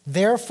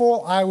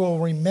 Therefore I will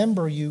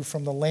remember you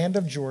from the land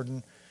of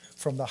Jordan,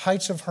 from the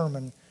heights of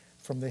Hermon,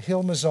 from the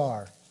hill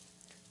Mizar.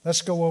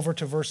 Let's go over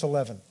to verse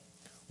 11.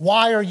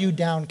 Why are you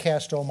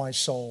downcast, O my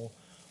soul?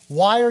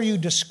 Why are you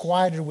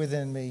disquieted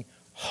within me?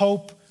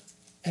 Hope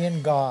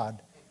in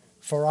God,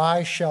 for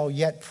I shall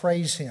yet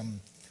praise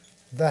him,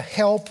 the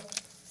help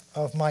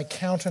of my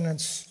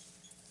countenance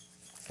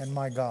and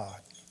my God.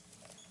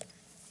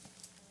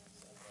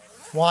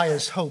 Why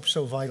is hope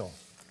so vital?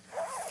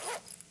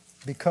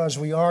 Because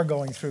we are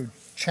going through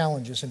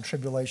challenges and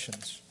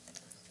tribulations.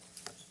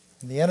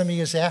 And the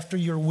enemy is after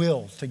your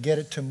will to get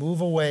it to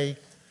move away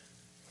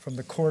from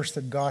the course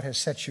that God has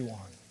set you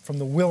on, from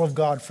the will of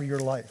God for your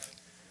life.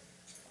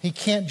 He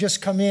can't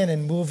just come in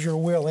and move your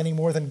will any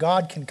more than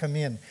God can come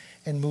in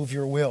and move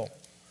your will.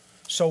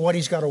 So what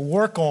he's got to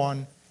work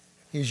on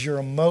is your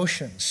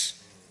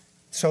emotions,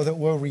 so that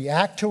we'll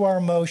react to our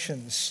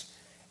emotions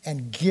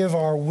and give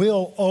our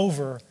will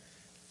over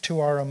to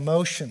our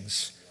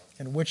emotions,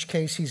 in which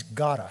case he's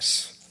got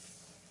us.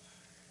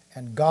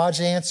 And God's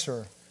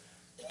answer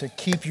to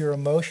keep your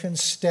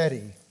emotions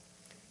steady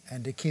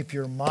and to keep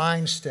your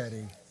mind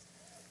steady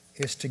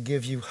is to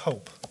give you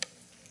hope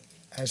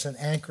as an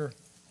anchor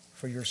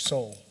for your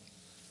soul.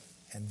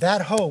 And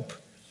that hope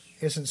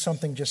isn't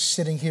something just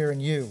sitting here in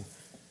you.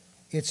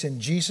 It's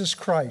in Jesus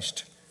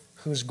Christ,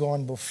 who's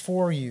gone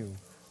before you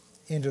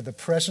into the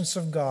presence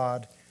of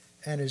God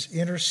and is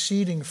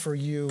interceding for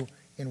you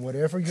in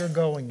whatever you're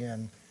going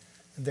in,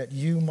 that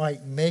you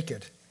might make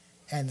it.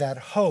 And that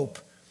hope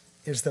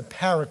is the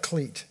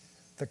Paraclete,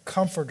 the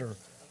Comforter,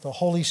 the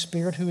Holy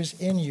Spirit who is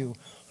in you,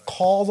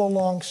 called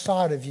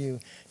alongside of you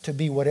to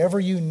be whatever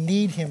you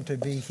need him to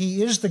be.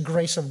 He is the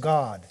grace of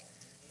God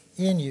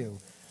in you,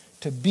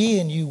 to be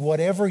in you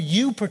whatever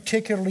you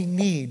particularly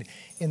need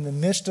in the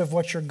midst of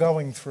what you're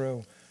going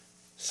through,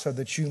 so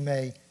that you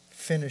may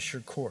finish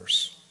your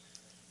course.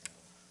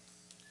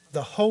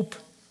 The hope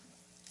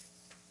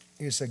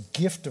is a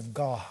gift of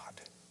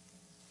God,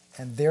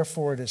 and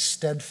therefore it is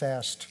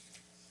steadfast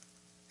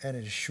and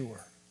it is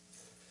sure.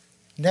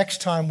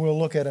 Next time we'll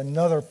look at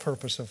another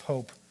purpose of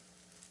hope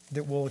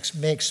that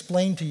may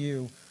explain to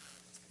you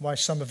why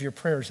some of your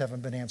prayers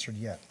haven't been answered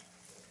yet.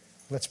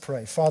 Let's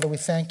pray. Father, we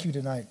thank you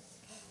tonight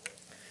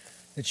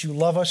that you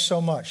love us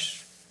so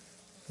much,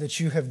 that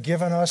you have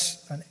given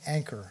us an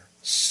anchor,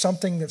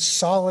 something that's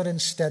solid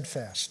and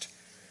steadfast,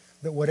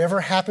 that whatever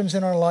happens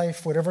in our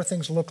life, whatever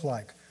things look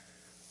like,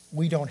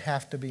 we don't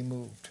have to be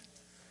moved.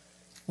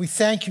 We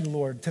thank you,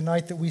 Lord,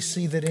 tonight that we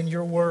see that in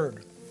your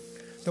word,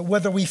 that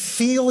whether we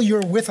feel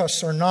you're with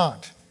us or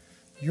not,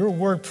 your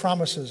word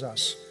promises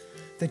us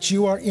that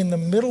you are in the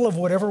middle of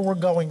whatever we're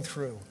going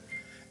through,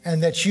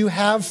 and that you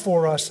have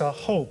for us a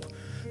hope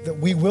that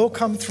we will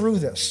come through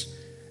this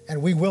and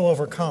we will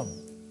overcome.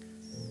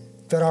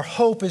 That our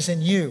hope is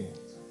in you.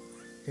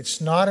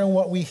 It's not in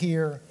what we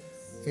hear.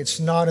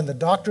 It's not in the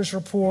doctor's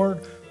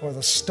report or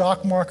the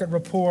stock market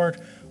report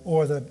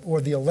or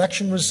the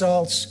election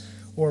results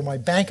or my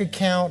bank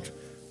account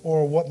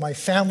or what my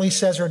family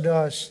says or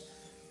does.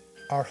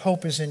 Our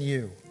hope is in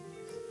you.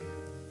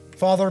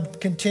 Father,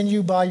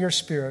 continue by your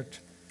Spirit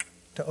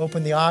to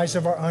open the eyes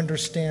of our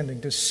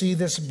understanding, to see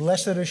this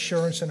blessed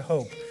assurance and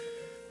hope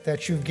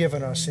that you've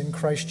given us in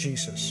Christ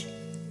Jesus.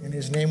 In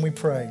his name we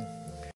pray.